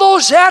 all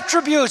those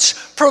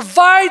attributes,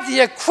 provide the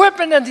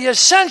equipment and the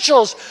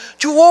essentials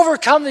to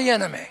overcome the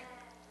enemy.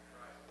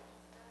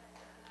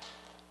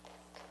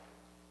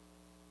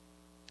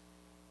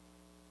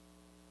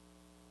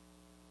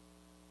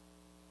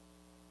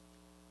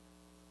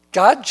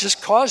 God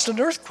just caused an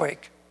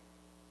earthquake.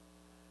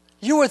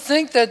 You would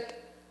think that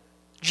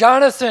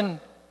Jonathan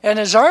and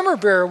his armor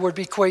bearer would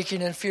be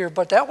quaking in fear,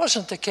 but that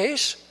wasn't the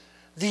case.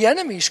 The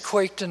enemies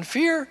quaked in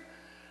fear.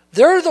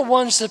 They're the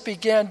ones that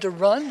began to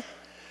run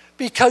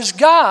because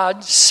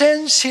God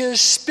sends his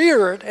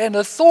spirit and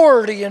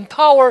authority and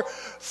power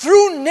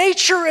through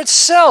nature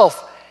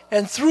itself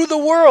and through the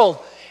world,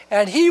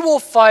 and he will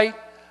fight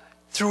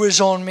through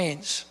his own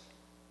means.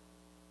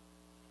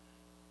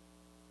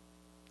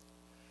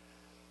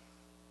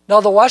 Now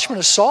the watchmen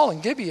of Saul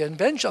and Gibeah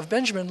and of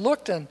Benjamin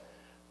looked, and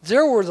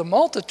there were the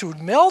multitude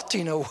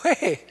melting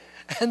away,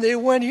 and they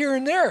went here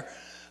and there.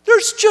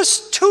 There's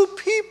just 2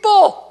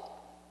 people.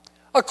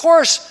 Of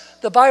course,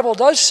 the Bible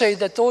does say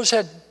that those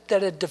that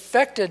had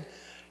defected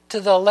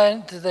to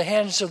the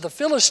hands of the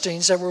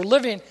Philistines, that were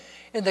living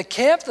in the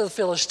camp of the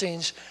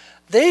Philistines,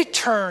 they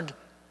turned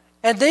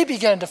and they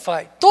began to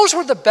fight. Those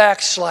were the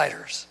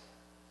backsliders.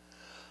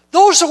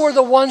 Those were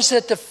the ones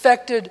that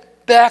defected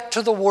back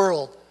to the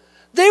world.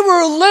 They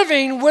were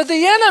living with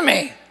the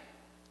enemy.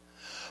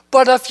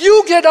 But if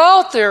you get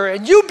out there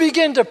and you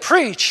begin to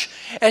preach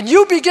and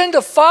you begin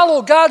to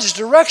follow God's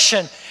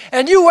direction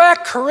and you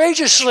act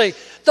courageously,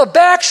 the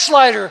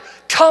backslider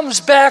comes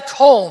back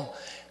home.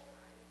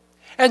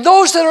 And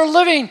those that are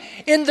living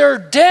in their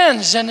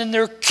dens and in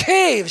their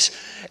caves,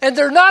 and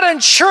they're not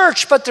in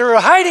church but they're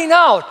hiding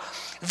out,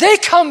 they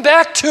come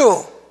back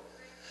too.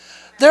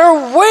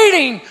 They're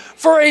waiting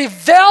for a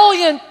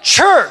valiant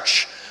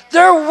church.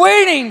 They're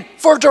waiting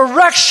for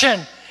direction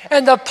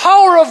and the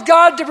power of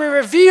God to be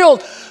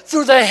revealed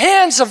through the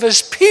hands of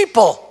his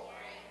people.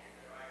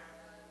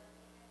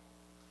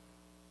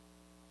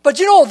 But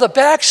you know, the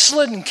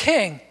backslidden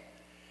king,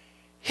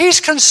 he's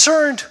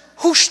concerned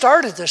who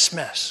started this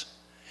mess.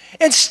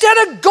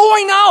 Instead of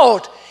going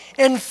out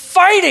and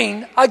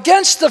fighting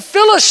against the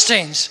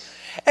Philistines,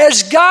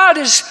 as God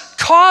is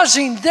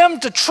causing them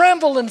to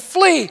tremble and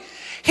flee,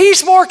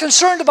 he's more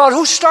concerned about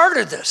who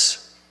started this.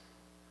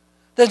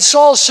 Then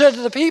Saul said to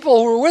the people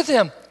who were with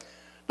him,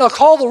 now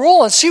call the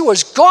roll and see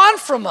what's gone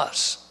from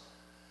us.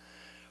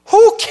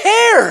 Who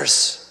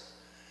cares?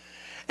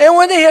 And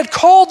when they had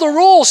called the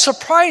roll,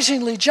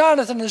 surprisingly,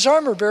 Jonathan and his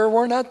armor bearer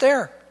were not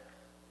there.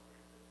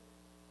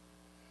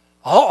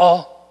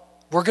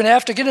 We're going to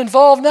have to get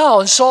involved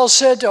now. And Saul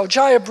said to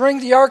Ujah, bring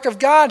the ark of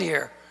God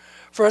here.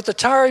 For at the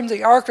time,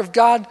 the ark of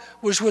God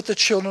was with the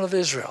children of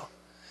Israel.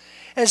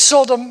 And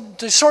so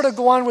to sort of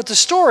go on with the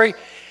story,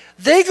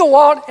 they go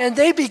out and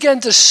they begin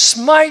to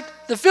smite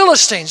the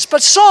Philistines.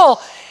 But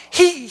Saul,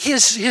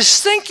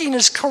 his thinking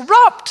is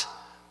corrupt.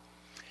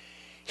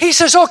 He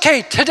says,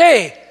 okay,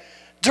 today,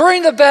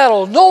 during the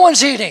battle, no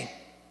one's eating,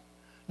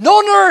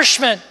 no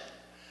nourishment.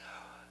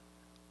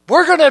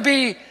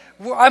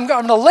 I'm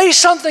going to lay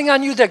something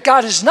on you that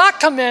God has not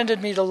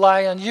commanded me to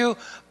lie on you,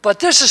 but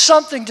this is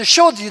something to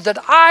show you that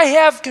I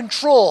have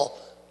control.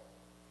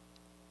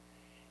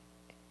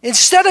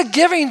 Instead of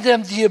giving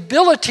them the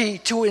ability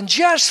to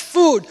ingest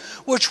food,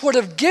 which would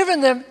have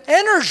given them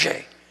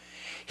energy,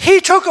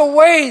 he took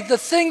away the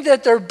thing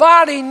that their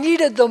body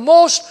needed the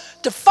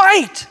most to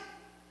fight.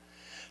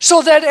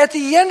 So that at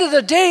the end of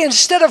the day,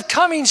 instead of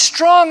coming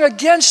strong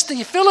against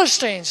the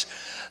Philistines,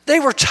 they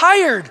were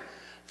tired.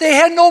 They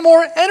had no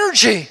more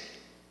energy.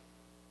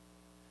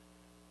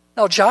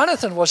 Now,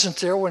 Jonathan wasn't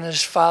there when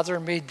his father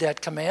made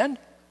that command.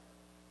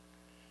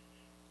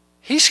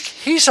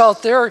 He's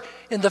out there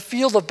in the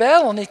field of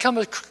battle, and he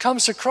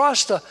comes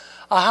across a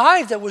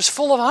hive that was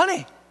full of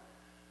honey.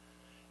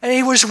 And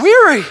he was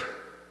weary.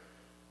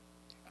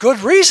 Good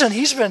reason,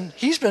 he's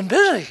been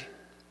busy.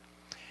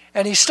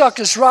 And he stuck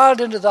his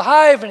rod into the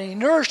hive, and he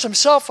nourished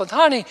himself with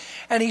honey.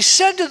 And he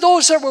said to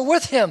those that were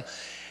with him,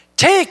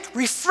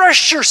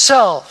 refresh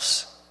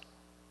yourselves.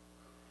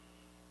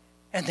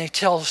 And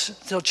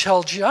they'll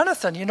tell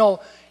Jonathan,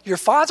 your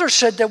father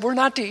said that we're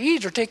not to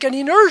eat or take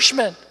any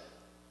nourishment.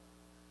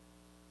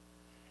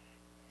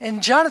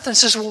 And Jonathan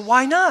says, well,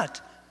 why not?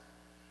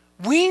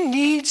 We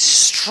need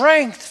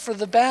strength for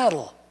the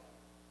battle.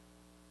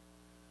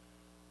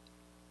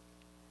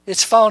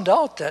 It's found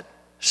out that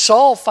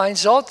Saul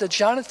finds out that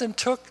Jonathan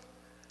took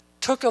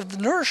of the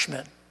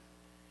nourishment.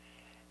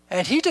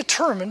 And he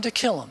determined to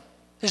kill him,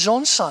 his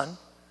own son,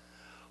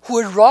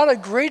 who had wrought a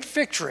great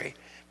victory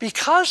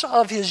because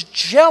of his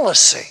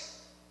jealousy.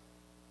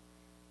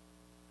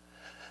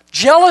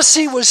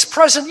 Jealousy was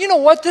present. You know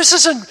what? This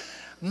isn't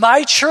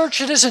my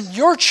church. It isn't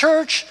your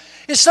church.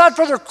 It's not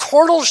Brother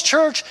Cordell's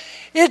church.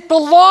 It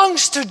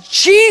belongs to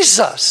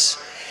Jesus.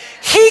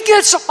 He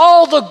gets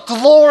all the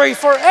glory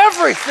for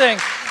everything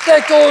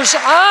that goes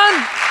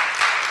on.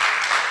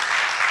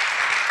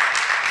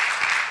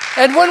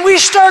 And when we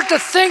start to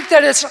think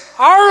that it's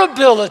our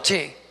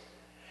ability,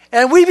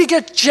 and we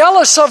get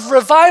jealous of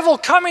revival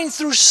coming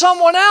through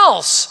someone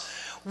else,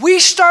 we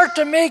start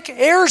to make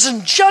errors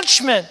in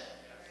judgment.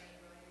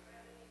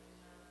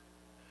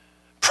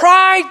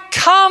 Pride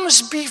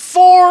comes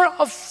before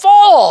a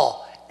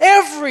fall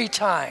every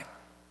time.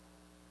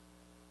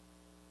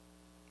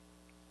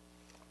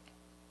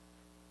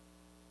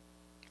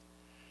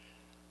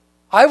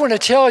 I want to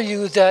tell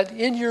you that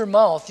in your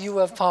mouth you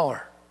have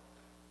power.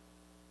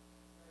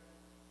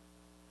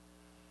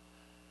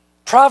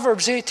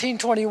 Proverbs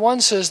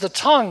 18:21 says, the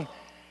tongue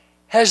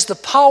has the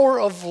power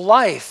of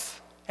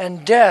life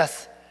and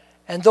death,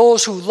 and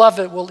those who love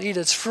it will eat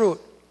its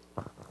fruit.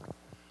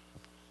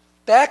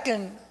 Back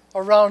in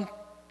around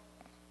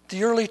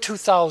the early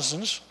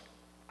 2000s,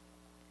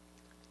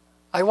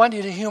 I want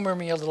you to humor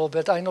me a little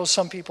bit. I know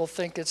some people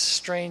think it's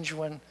strange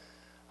when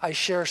I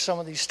share some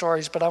of these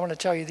stories, but I want to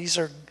tell you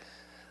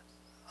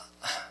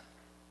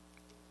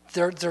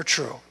they're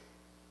true.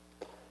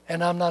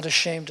 And I'm not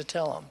ashamed to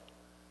tell them.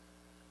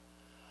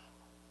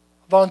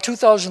 About in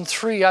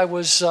 2003, I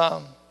was,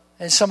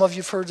 and some of you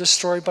have heard this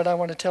story, but I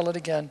want to tell it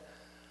again.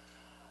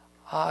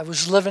 I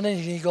was living in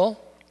Eagle,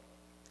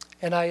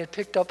 and I had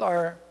picked up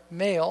our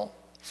mail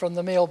from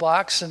the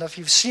mailbox. And if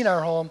you've seen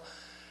our home,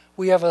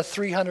 we have a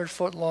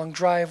 300-foot long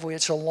driveway.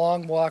 It's a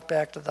long walk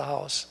back to the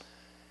house.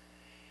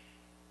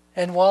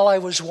 And while I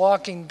was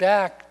walking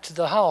back to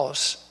the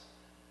house,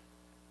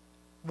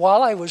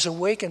 while I was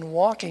awake and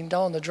walking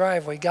down the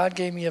driveway, God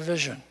gave me a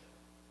vision.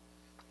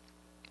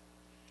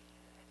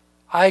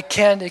 I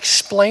can't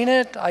explain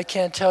it. I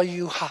can't tell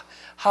you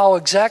how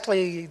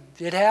exactly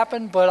it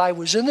happened, but I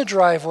was in the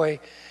driveway,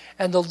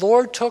 and the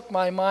Lord took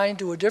my mind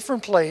to a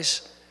different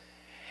place,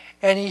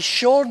 and He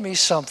showed me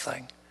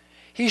something.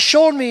 He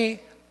showed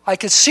me I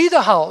could see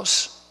the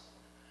house,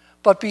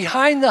 but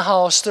behind the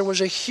house there was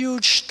a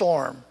huge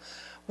storm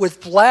with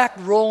black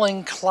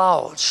rolling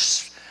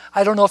clouds.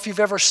 I don't know if you've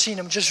ever seen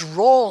them, just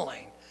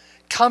rolling,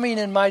 coming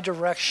in my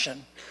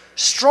direction.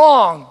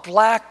 Strong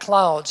black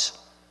clouds,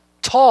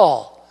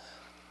 tall.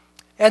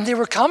 And they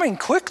were coming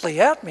quickly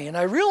at me, and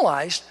I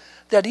realized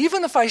that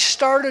even if I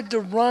started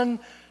to run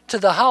to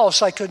the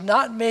house, I could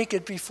not make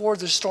it before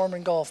the storm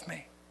engulfed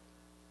me.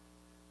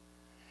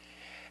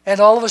 And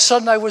all of a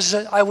sudden I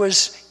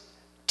was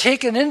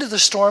taken into the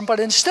storm,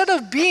 but instead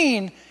of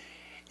being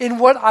in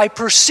what I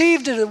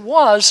perceived it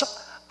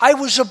was, I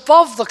was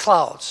above the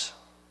clouds.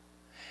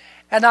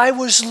 And I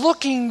was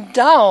looking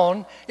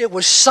down. It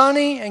was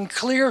sunny and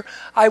clear.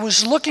 I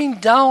was looking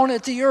down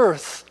at the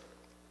earth.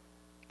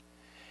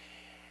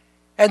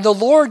 And the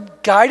Lord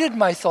guided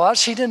my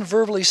thoughts. He didn't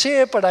verbally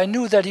say it, but I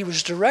knew that He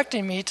was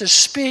directing me to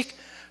speak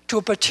to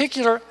a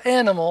particular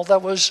animal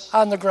that was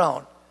on the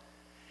ground.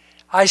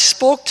 I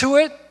spoke to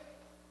it,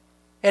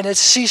 and it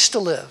ceased to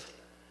live.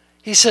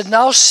 He said,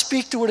 now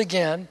speak to it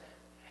again,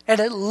 and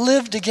it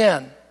lived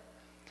again.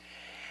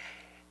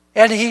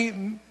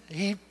 And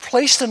he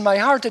placed in my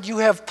heart that you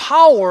have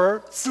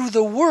power through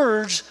the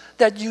words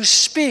that you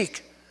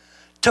speak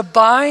to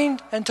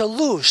bind and to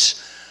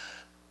loose.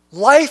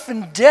 Life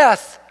and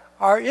death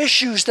are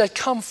issues that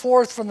come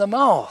forth from the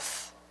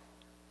mouth.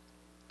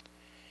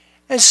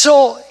 And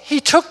so he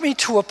took me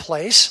to a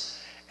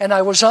place, and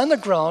I was on the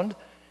ground,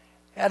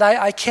 and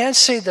I can't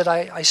say that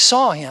I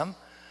saw him,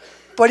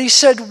 but he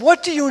said,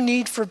 what do you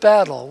need for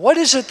battle? What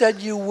is it that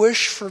you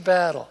wish for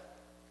battle?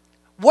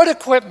 What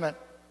equipment?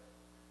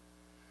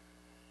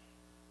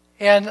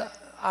 And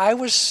I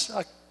was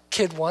a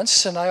kid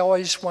once, and I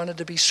always wanted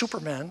to be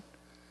Superman.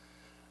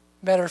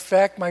 Matter of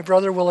fact, my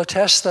brother will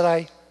attest that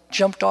I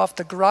jumped off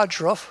the garage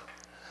roof.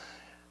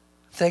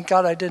 Thank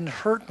God I didn't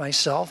hurt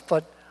myself,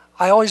 but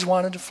I always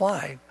wanted to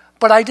fly.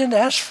 But I didn't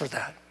ask for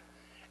that.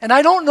 And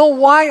I don't know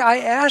why I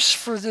asked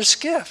for this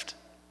gift,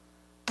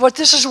 but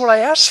this is what I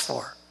asked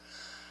for.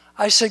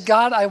 I said,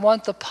 God, I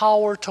want the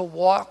power to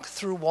walk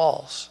through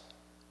walls.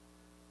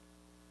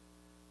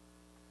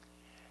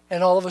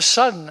 And all of a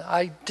sudden,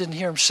 I didn't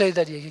hear him say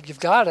that you've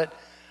got it.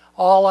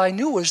 All I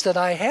knew was that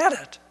I had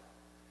it.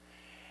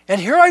 And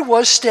here I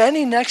was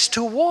standing next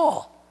to a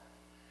wall.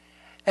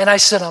 And I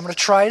said, I'm going to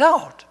try it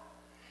out.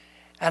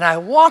 And I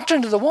walked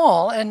into the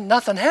wall, and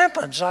nothing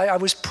happens. I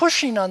was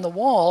pushing on the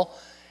wall,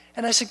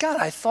 and I said, God,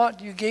 I thought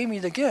you gave me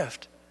the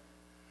gift.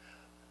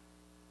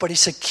 But he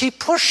said, keep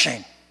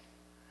pushing.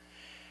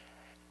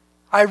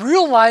 I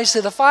realized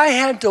that if I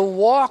had to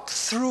walk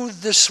through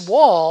this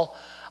wall,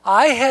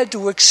 I had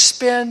to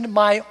expend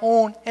my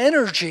own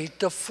energy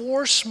to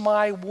force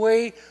my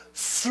way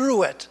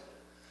through it.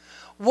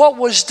 What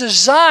was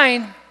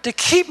designed to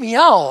keep me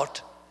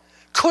out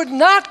could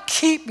not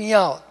keep me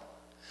out.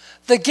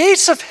 The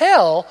gates of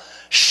hell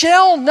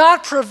shall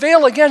not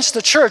prevail against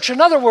the church.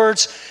 In other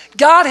words,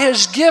 God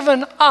has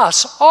given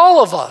us,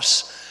 all of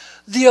us,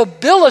 the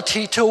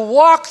ability to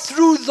walk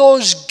through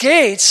those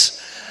gates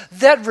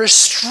that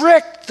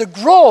restrict the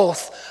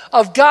growth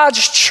of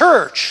God's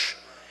church.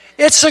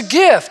 It's a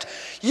gift.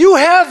 You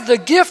have the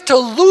gift to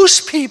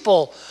loose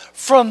people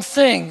from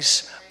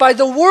things by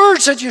the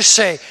words that you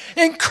say.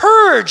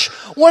 Encourage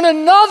one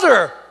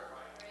another,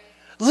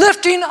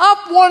 lifting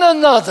up one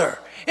another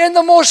in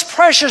the most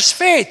precious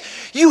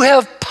faith. You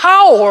have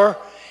power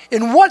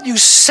in what you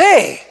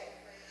say.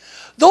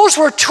 Those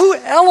were two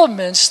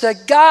elements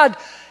that God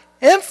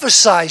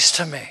emphasized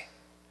to me.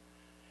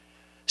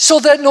 So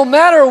that no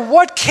matter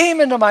what came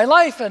into my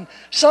life, and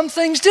some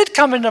things did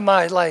come into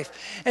my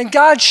life, and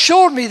God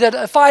showed me that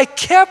if I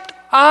kept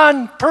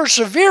on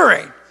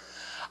persevering,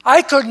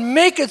 I could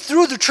make it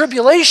through the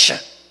tribulation.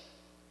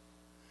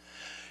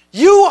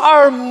 You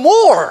are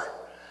more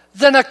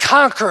than a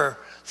conqueror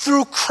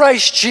through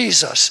Christ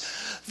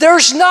Jesus.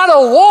 There's not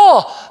a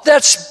wall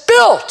that's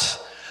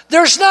built.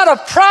 There's not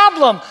a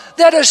problem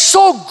that is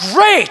so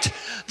great.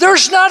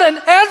 There's not an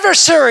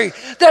adversary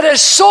that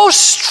is so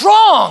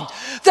strong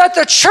that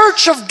the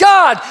church of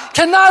God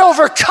cannot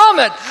overcome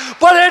it,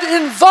 but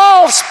it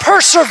involves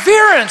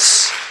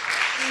perseverance.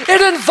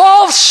 It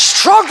involves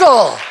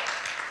struggle.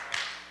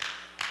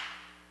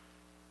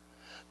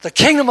 The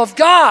kingdom of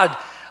God,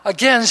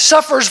 again,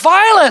 suffers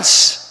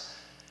violence.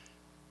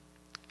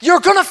 You're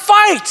going to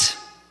fight.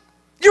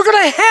 You're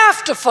going to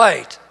have to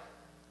fight.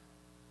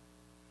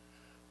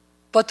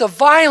 But the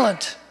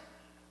violent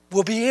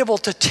will be able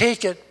to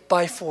take it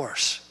by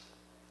force.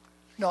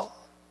 No,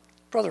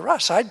 Brother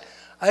Russ,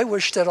 I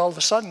wish that all of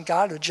a sudden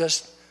God would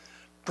just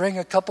bring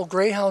a couple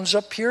greyhounds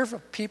up here,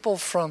 people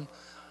from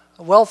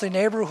a wealthy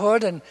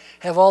neighborhood, and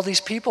have all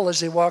these people as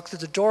they walk through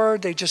the door,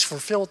 they just were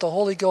filled with the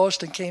Holy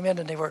Ghost and came in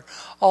and they were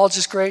all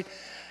just great.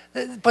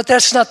 But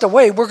that's not the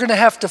way. We're going to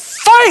have to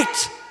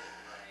fight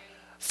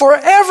for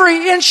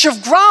every inch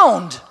of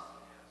ground.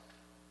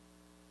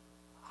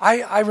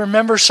 I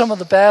remember some of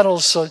the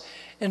battles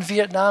in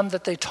Vietnam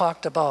that they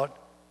talked about,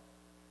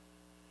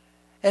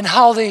 and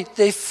how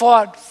they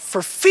fought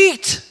for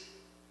feet,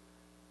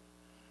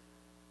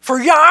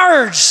 for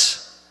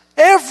yards.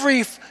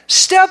 Every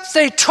step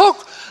they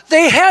took,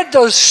 they had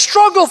to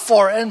struggle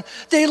for, and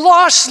they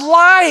lost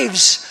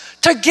lives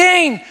to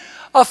gain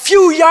a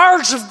few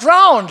yards of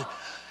ground.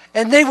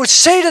 And they would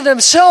say to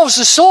themselves,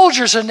 the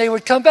soldiers, and they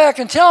would come back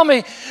and tell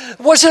me,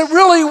 was it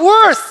really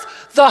worth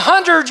the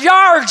 100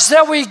 yards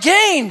that we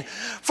gained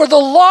for the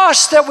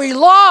loss that we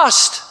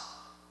lost?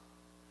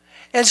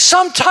 And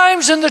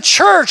sometimes in the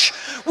church,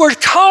 we're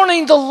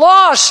counting the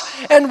loss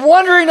and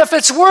wondering if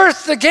it's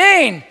worth the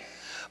gain.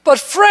 But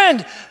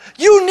friend,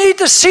 you need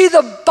to see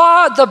the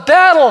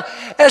battle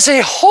as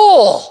a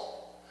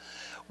whole.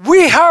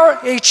 We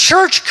are a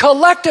church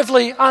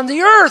collectively on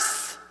the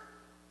earth.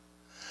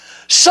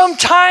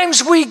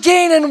 Sometimes we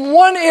gain in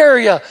one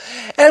area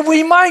and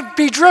we might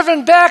be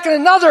driven back in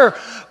another,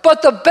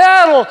 but the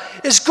battle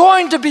is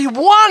going to be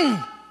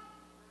won.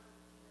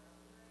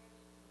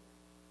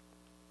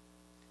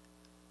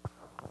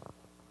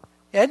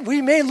 And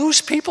we may lose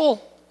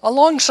people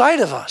alongside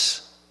of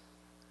us.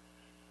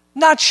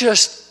 Not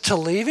just to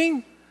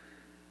leaving.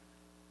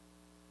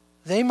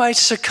 They might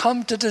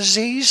succumb to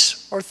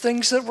disease or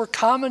things that were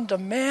common to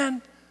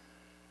man.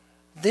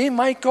 They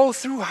might go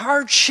through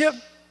hardship.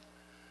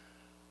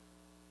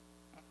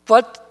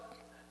 But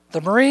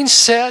the Marines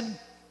said,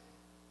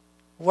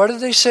 what did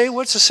they say?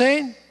 What's the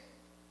saying?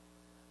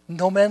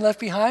 No man left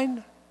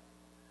behind?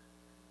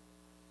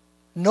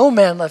 No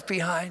man left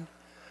behind.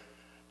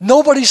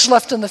 Nobody's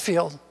left in the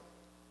field.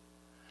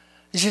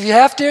 If you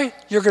have to,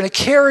 you're going to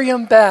carry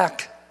them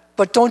back.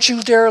 But don't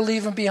you dare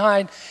leave them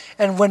behind.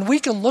 And when we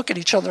can look at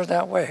each other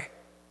that way,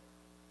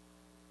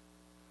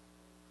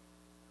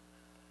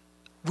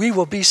 we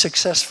will be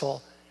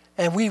successful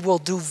and we will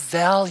do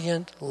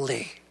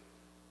valiantly.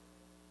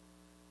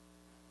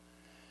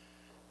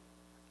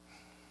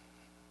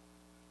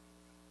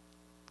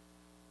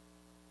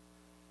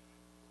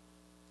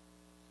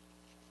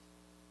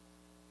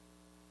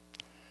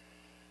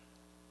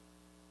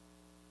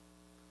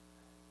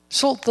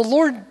 So the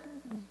Lord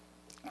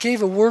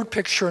gave a word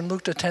picture in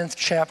Luke the 10th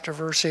chapter,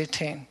 verse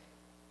 18.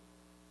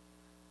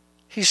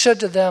 He said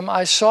to them,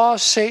 I saw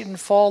Satan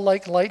fall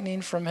like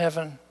lightning from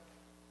heaven.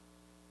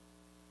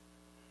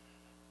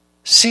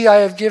 See, I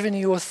have given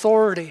you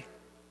authority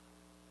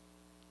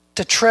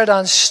to tread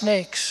on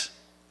snakes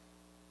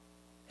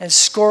and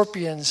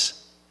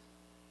scorpions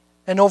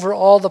and over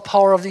all the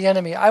power of the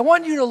enemy. I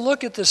want you to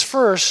look at this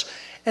verse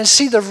and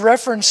see the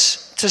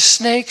reference to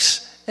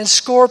snakes and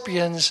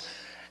scorpions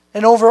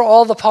and over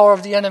all the power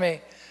of the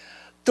enemy.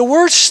 The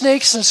word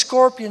snakes and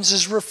scorpions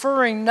is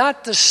referring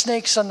not to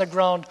snakes on the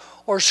ground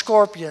or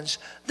scorpions.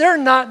 They're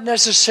not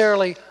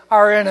necessarily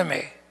our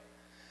enemy.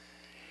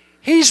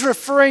 He's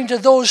referring to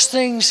those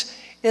things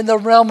in the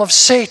realm of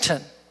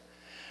Satan.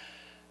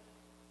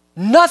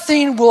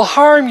 Nothing will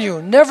harm you.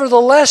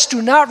 Nevertheless,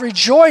 do not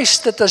rejoice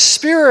that the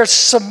spirits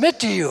submit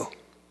to you,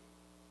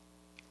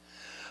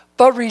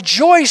 but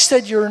rejoice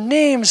that your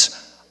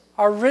names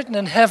are written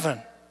in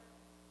heaven.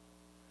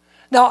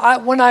 Now,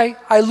 when I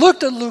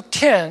looked at Luke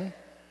 10,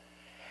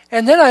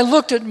 and then I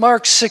looked at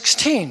Mark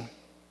 16,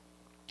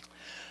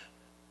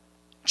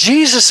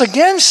 Jesus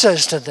again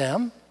says to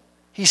them,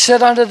 he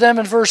said unto them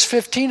in verse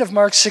 15 of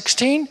Mark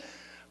 16,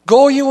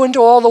 go you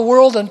into all the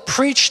world and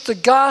preach the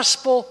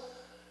gospel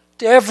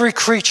to every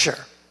creature.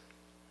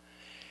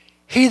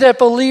 He that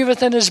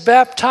believeth and is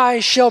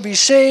baptized shall be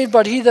saved,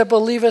 but he that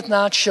believeth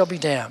not shall be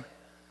damned.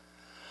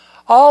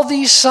 All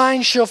these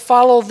signs shall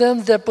follow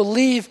them that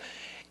believe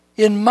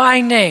in my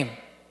name.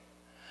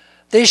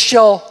 They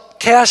shall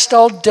cast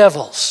out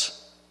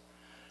devils.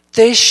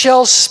 They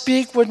shall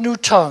speak with new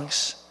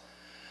tongues.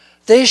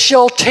 They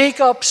shall take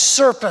up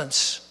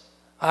serpents.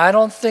 I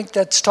don't think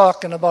that's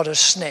talking about a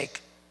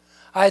snake.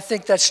 I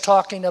think that's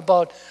talking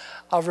about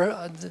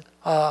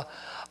a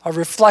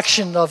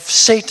reflection of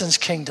Satan's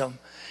kingdom.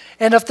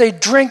 And if they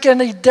drink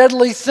any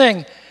deadly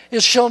thing,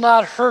 it shall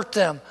not hurt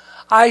them.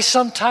 I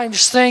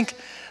sometimes think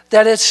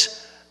that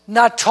it's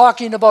not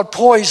talking about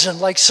poison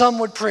like some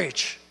would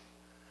preach.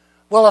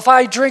 Well, if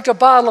I drink a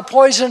bottle of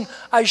poison,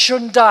 I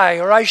shouldn't die,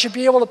 or I should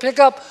be able to pick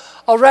up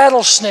a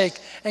rattlesnake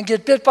and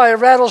get bit by a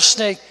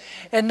rattlesnake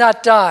and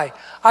not die.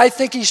 I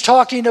think he's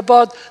talking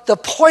about the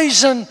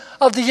poison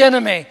of the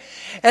enemy.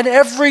 And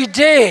every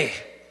day,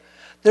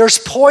 there's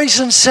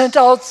poison sent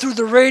out through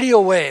the radio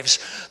waves,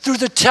 through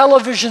the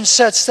television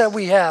sets that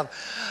we have,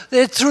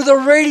 through the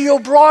radio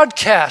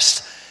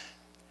broadcast.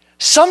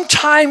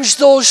 Sometimes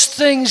those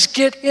things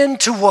get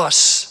into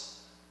us.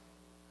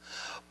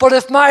 But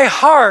if my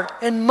heart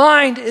and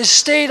mind is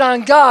stayed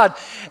on God,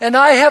 and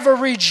I have a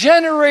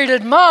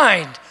regenerated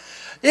mind,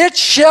 it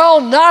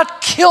shall not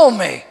kill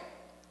me.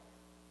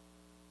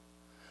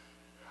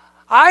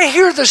 I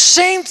hear the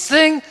same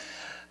thing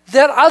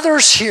that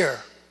others hear,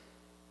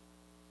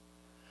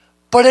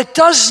 but it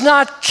does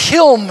not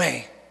kill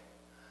me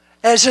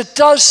as it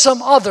does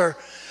some other,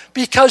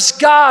 because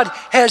God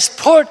has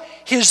put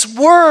his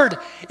word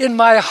in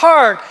my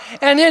heart,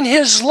 and in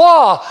his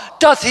law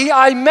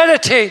I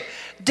meditate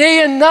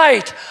day and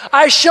night.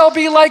 I shall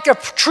be like a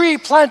tree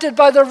planted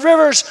by the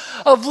rivers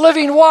of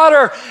living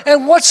water,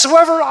 and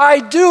whatsoever I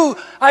do,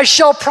 I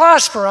shall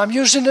prosper. I'm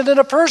using it in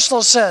a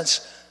personal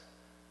sense.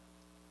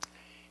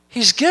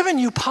 He's given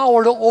you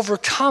power to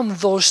overcome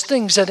those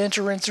things that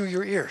enter in through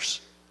your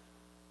ears.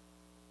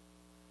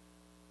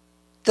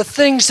 The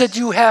things that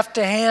you have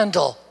to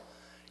handle.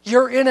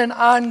 You're in an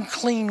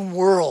unclean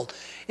world.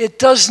 It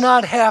does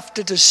not have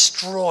to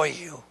destroy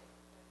you.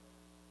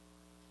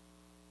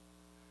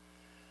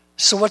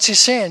 So what's he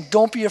saying?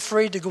 Don't be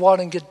afraid to go out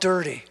and get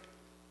dirty.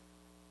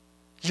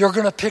 You're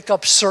going to pick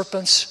up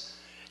serpents.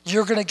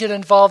 You're going to get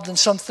involved in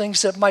some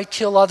things that might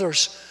kill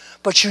others.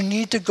 But you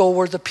need to go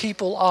where the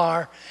people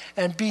are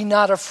and be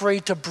not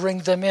afraid to bring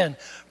them in.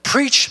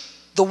 Preach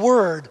the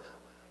word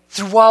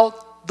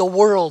throughout the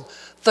world.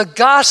 The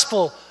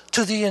gospel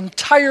to the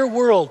entire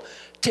world,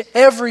 to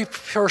every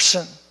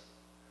person.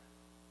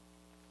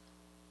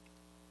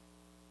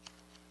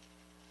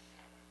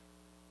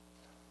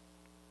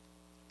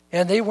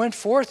 And they went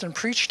forth and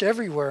preached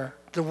everywhere,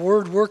 the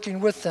word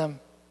working with them,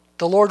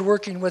 the Lord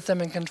working with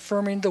them and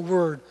confirming the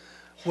word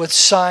with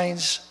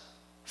signs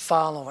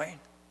following.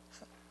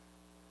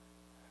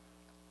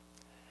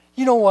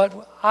 You know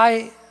what?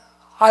 I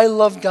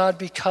love God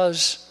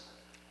because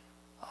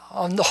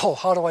No,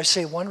 how do I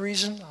say one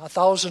reason?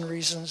 1,000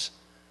 reasons.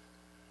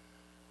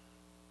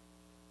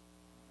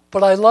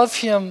 But I love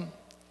him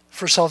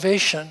for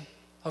salvation,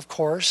 of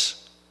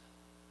course.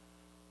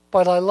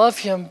 But I love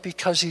him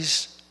because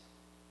he's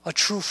a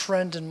true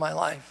friend in my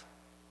life.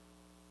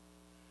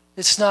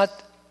 It's not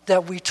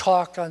that we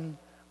talk on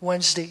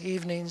Wednesday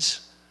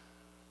evenings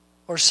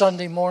or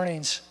Sunday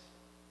mornings.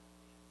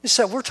 It's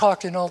that we're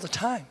talking all the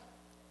time.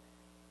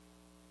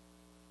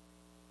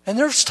 And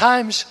there's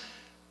times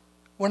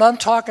when I'm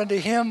talking to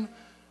him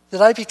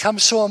that I become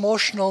so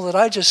emotional that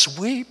I just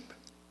weep.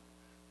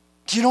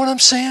 Do you know what I'm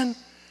saying?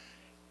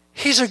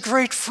 He's a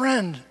great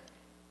friend.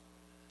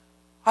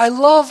 I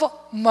love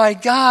my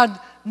God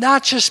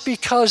not just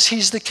because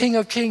he's the King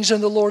of Kings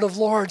and the Lord of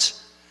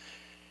Lords.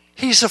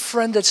 He's a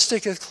friend that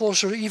sticketh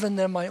closer even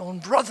than my own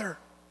brother.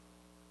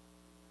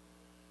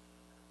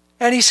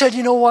 And he said,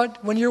 you know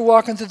what? When you're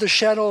walking through the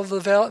shadow of the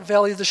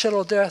valley of the shadow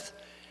of death,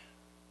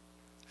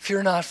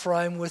 fear not, for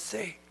I am with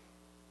thee.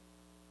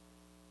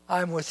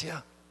 I'm with you.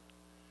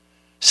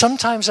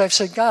 Sometimes I've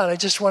said, God, I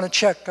just want to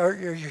check. Are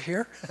you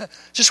here?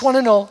 Just want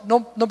to know.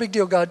 No big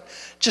deal, God.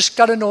 Just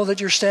got to know that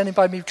you're standing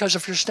by me, because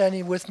if you're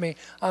standing with me,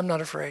 I'm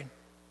not afraid.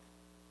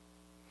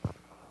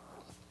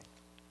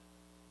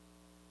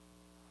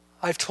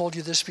 I've told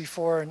you this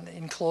before, and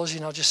in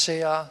closing, I'll just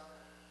say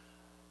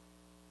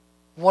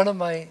one of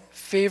my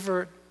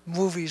favorite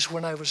movies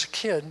when I was a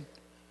kid,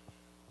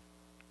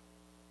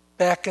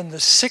 back in the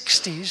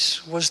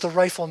 60s, was The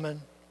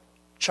Rifleman,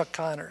 Chuck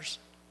Connors.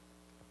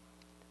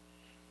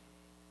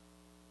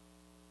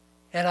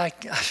 And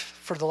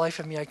for the life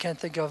of me, I can't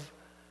think of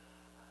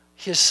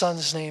his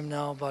son's name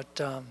now, but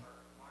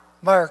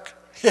Mark.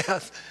 Yeah,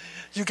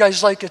 you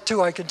guys like it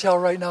too, I can tell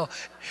right now.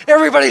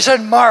 Everybody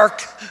said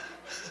Mark.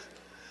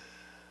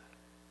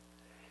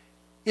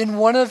 In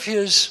one of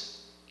his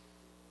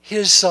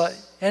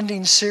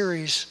ending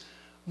series,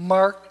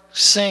 Mark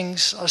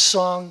sings a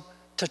song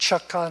to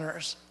Chuck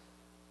Connors.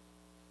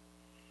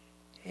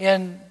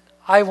 And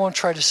I won't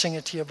try to sing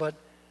it to you, but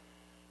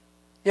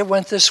it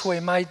went this way.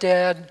 My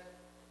dad,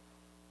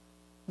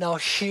 now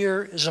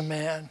here is a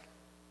man.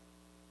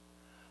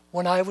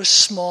 When I was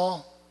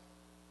small,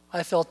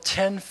 I felt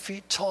 10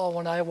 feet tall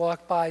when I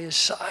walked by his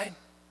side.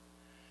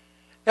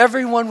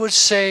 Everyone would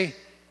say,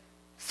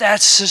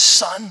 that's his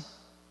son.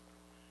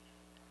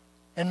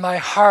 And my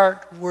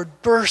heart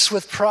would burst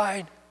with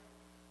pride.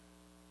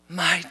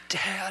 My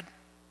dad.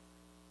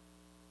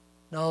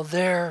 Now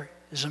there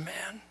is a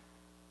man.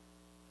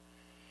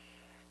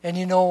 And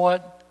you know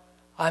what?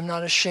 I'm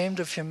not ashamed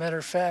of him. Matter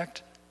of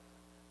fact,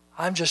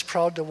 I'm just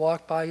proud to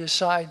walk by his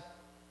side.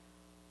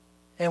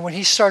 And when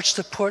he starts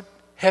to put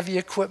heavy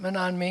equipment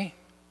on me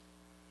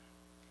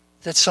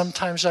that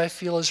sometimes I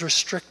feel is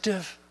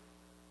restrictive,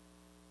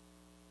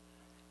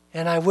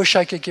 and I wish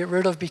I could get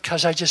rid of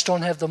because I just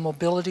don't have the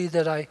mobility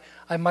that I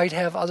might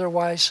have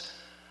otherwise,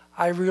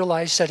 I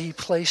realize that he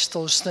placed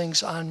those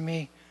things on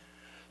me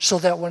so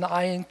that when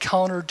I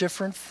encounter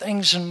different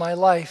things in my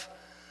life,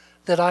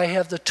 that I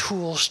have the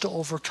tools to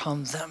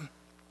overcome them.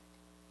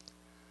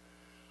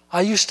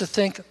 I used to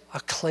think, a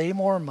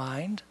claymore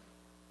mine?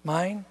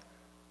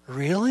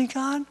 Really,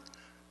 God?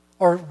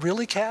 Or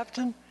really,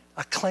 Captain?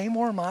 A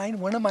claymore mine?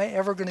 When am I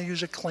ever going to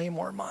use a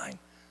claymore mine?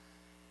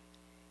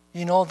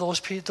 You know,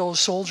 those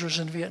soldiers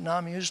in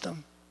Vietnam used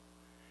them.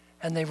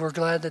 And they were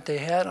glad that they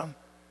had them.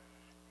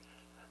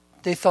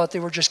 They thought they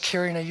were just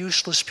carrying a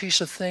useless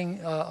piece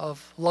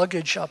of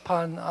luggage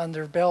on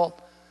their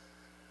belt.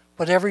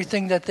 But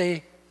everything that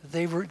they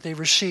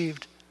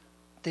received,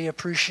 they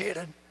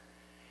appreciated.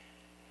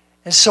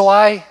 And so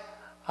I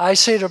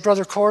say to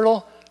Brother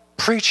Cordell,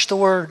 preach the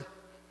word.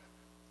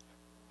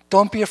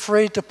 Don't be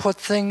afraid to put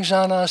things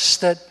on us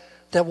that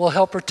will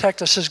help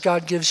protect us as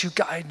God gives you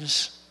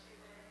guidance.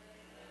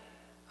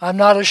 I'm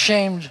not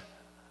ashamed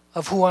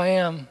of who I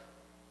am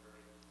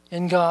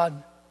in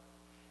God.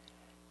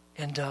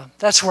 And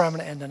that's where I'm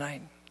going to end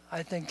tonight.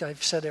 I think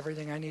I've said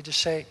everything I need to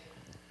say.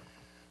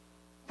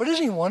 But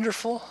isn't he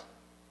wonderful?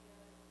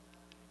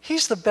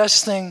 He's the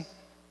best thing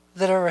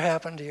that ever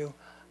happened to you.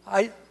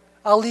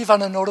 I'll leave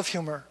on a note of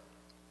humor.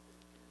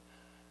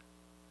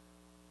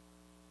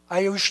 I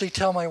usually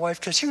tell my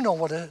wife, because you know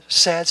what a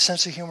sad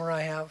sense of humor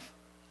I have.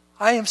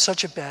 I am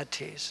such a bad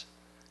tease.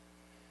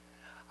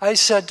 I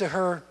said to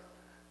her,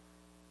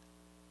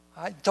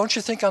 don't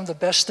you think I'm the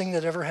best thing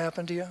that ever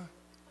happened to you?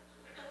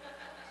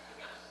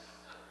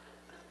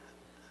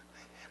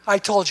 I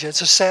told you,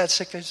 it's a sad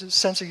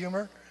sense of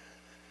humor.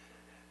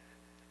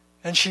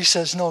 And she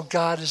says, no,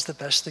 God is the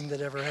best thing that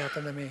ever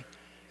happened to me.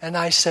 And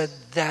I said,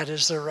 that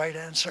is the right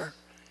answer.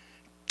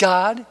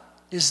 God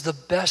is the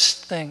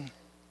best thing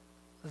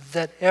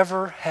that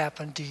ever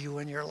happened to you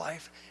in your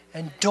life.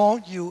 And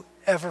don't you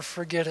ever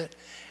forget it.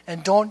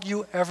 And don't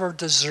you ever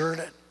desert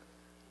it.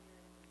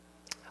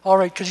 All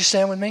right, could you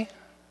stand with me?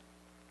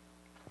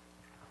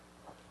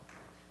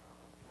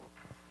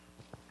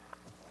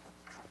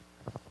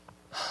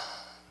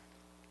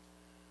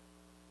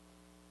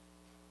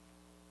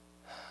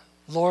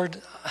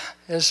 Lord,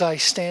 as I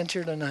stand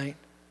here tonight,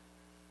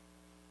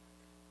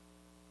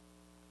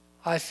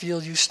 I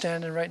feel you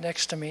standing right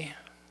next to me.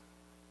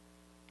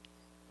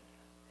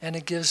 And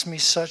it gives me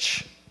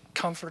such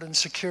comfort and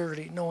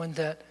security knowing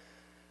that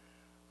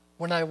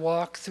when I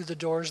walk through the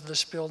doors of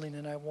this building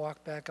and I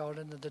walk back out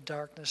into the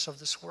darkness of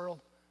this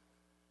world,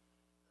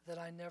 that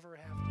I never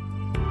have to.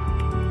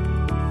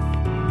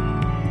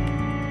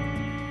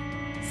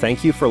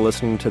 Thank you for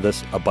listening to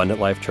this Abundant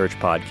Life Church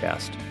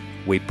podcast.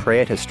 We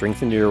pray it has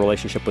strengthened your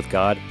relationship with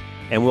God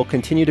and will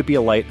continue to be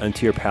a light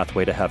unto your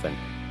pathway to heaven.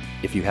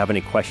 If you have any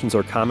questions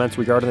or comments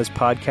regarding this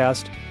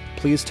podcast,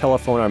 please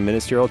telephone our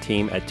ministerial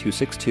team at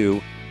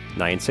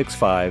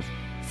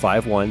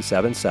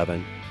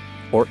 262-965-5177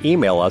 or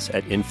email us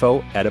at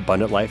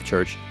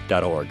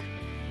info@abundantlifechurch.org.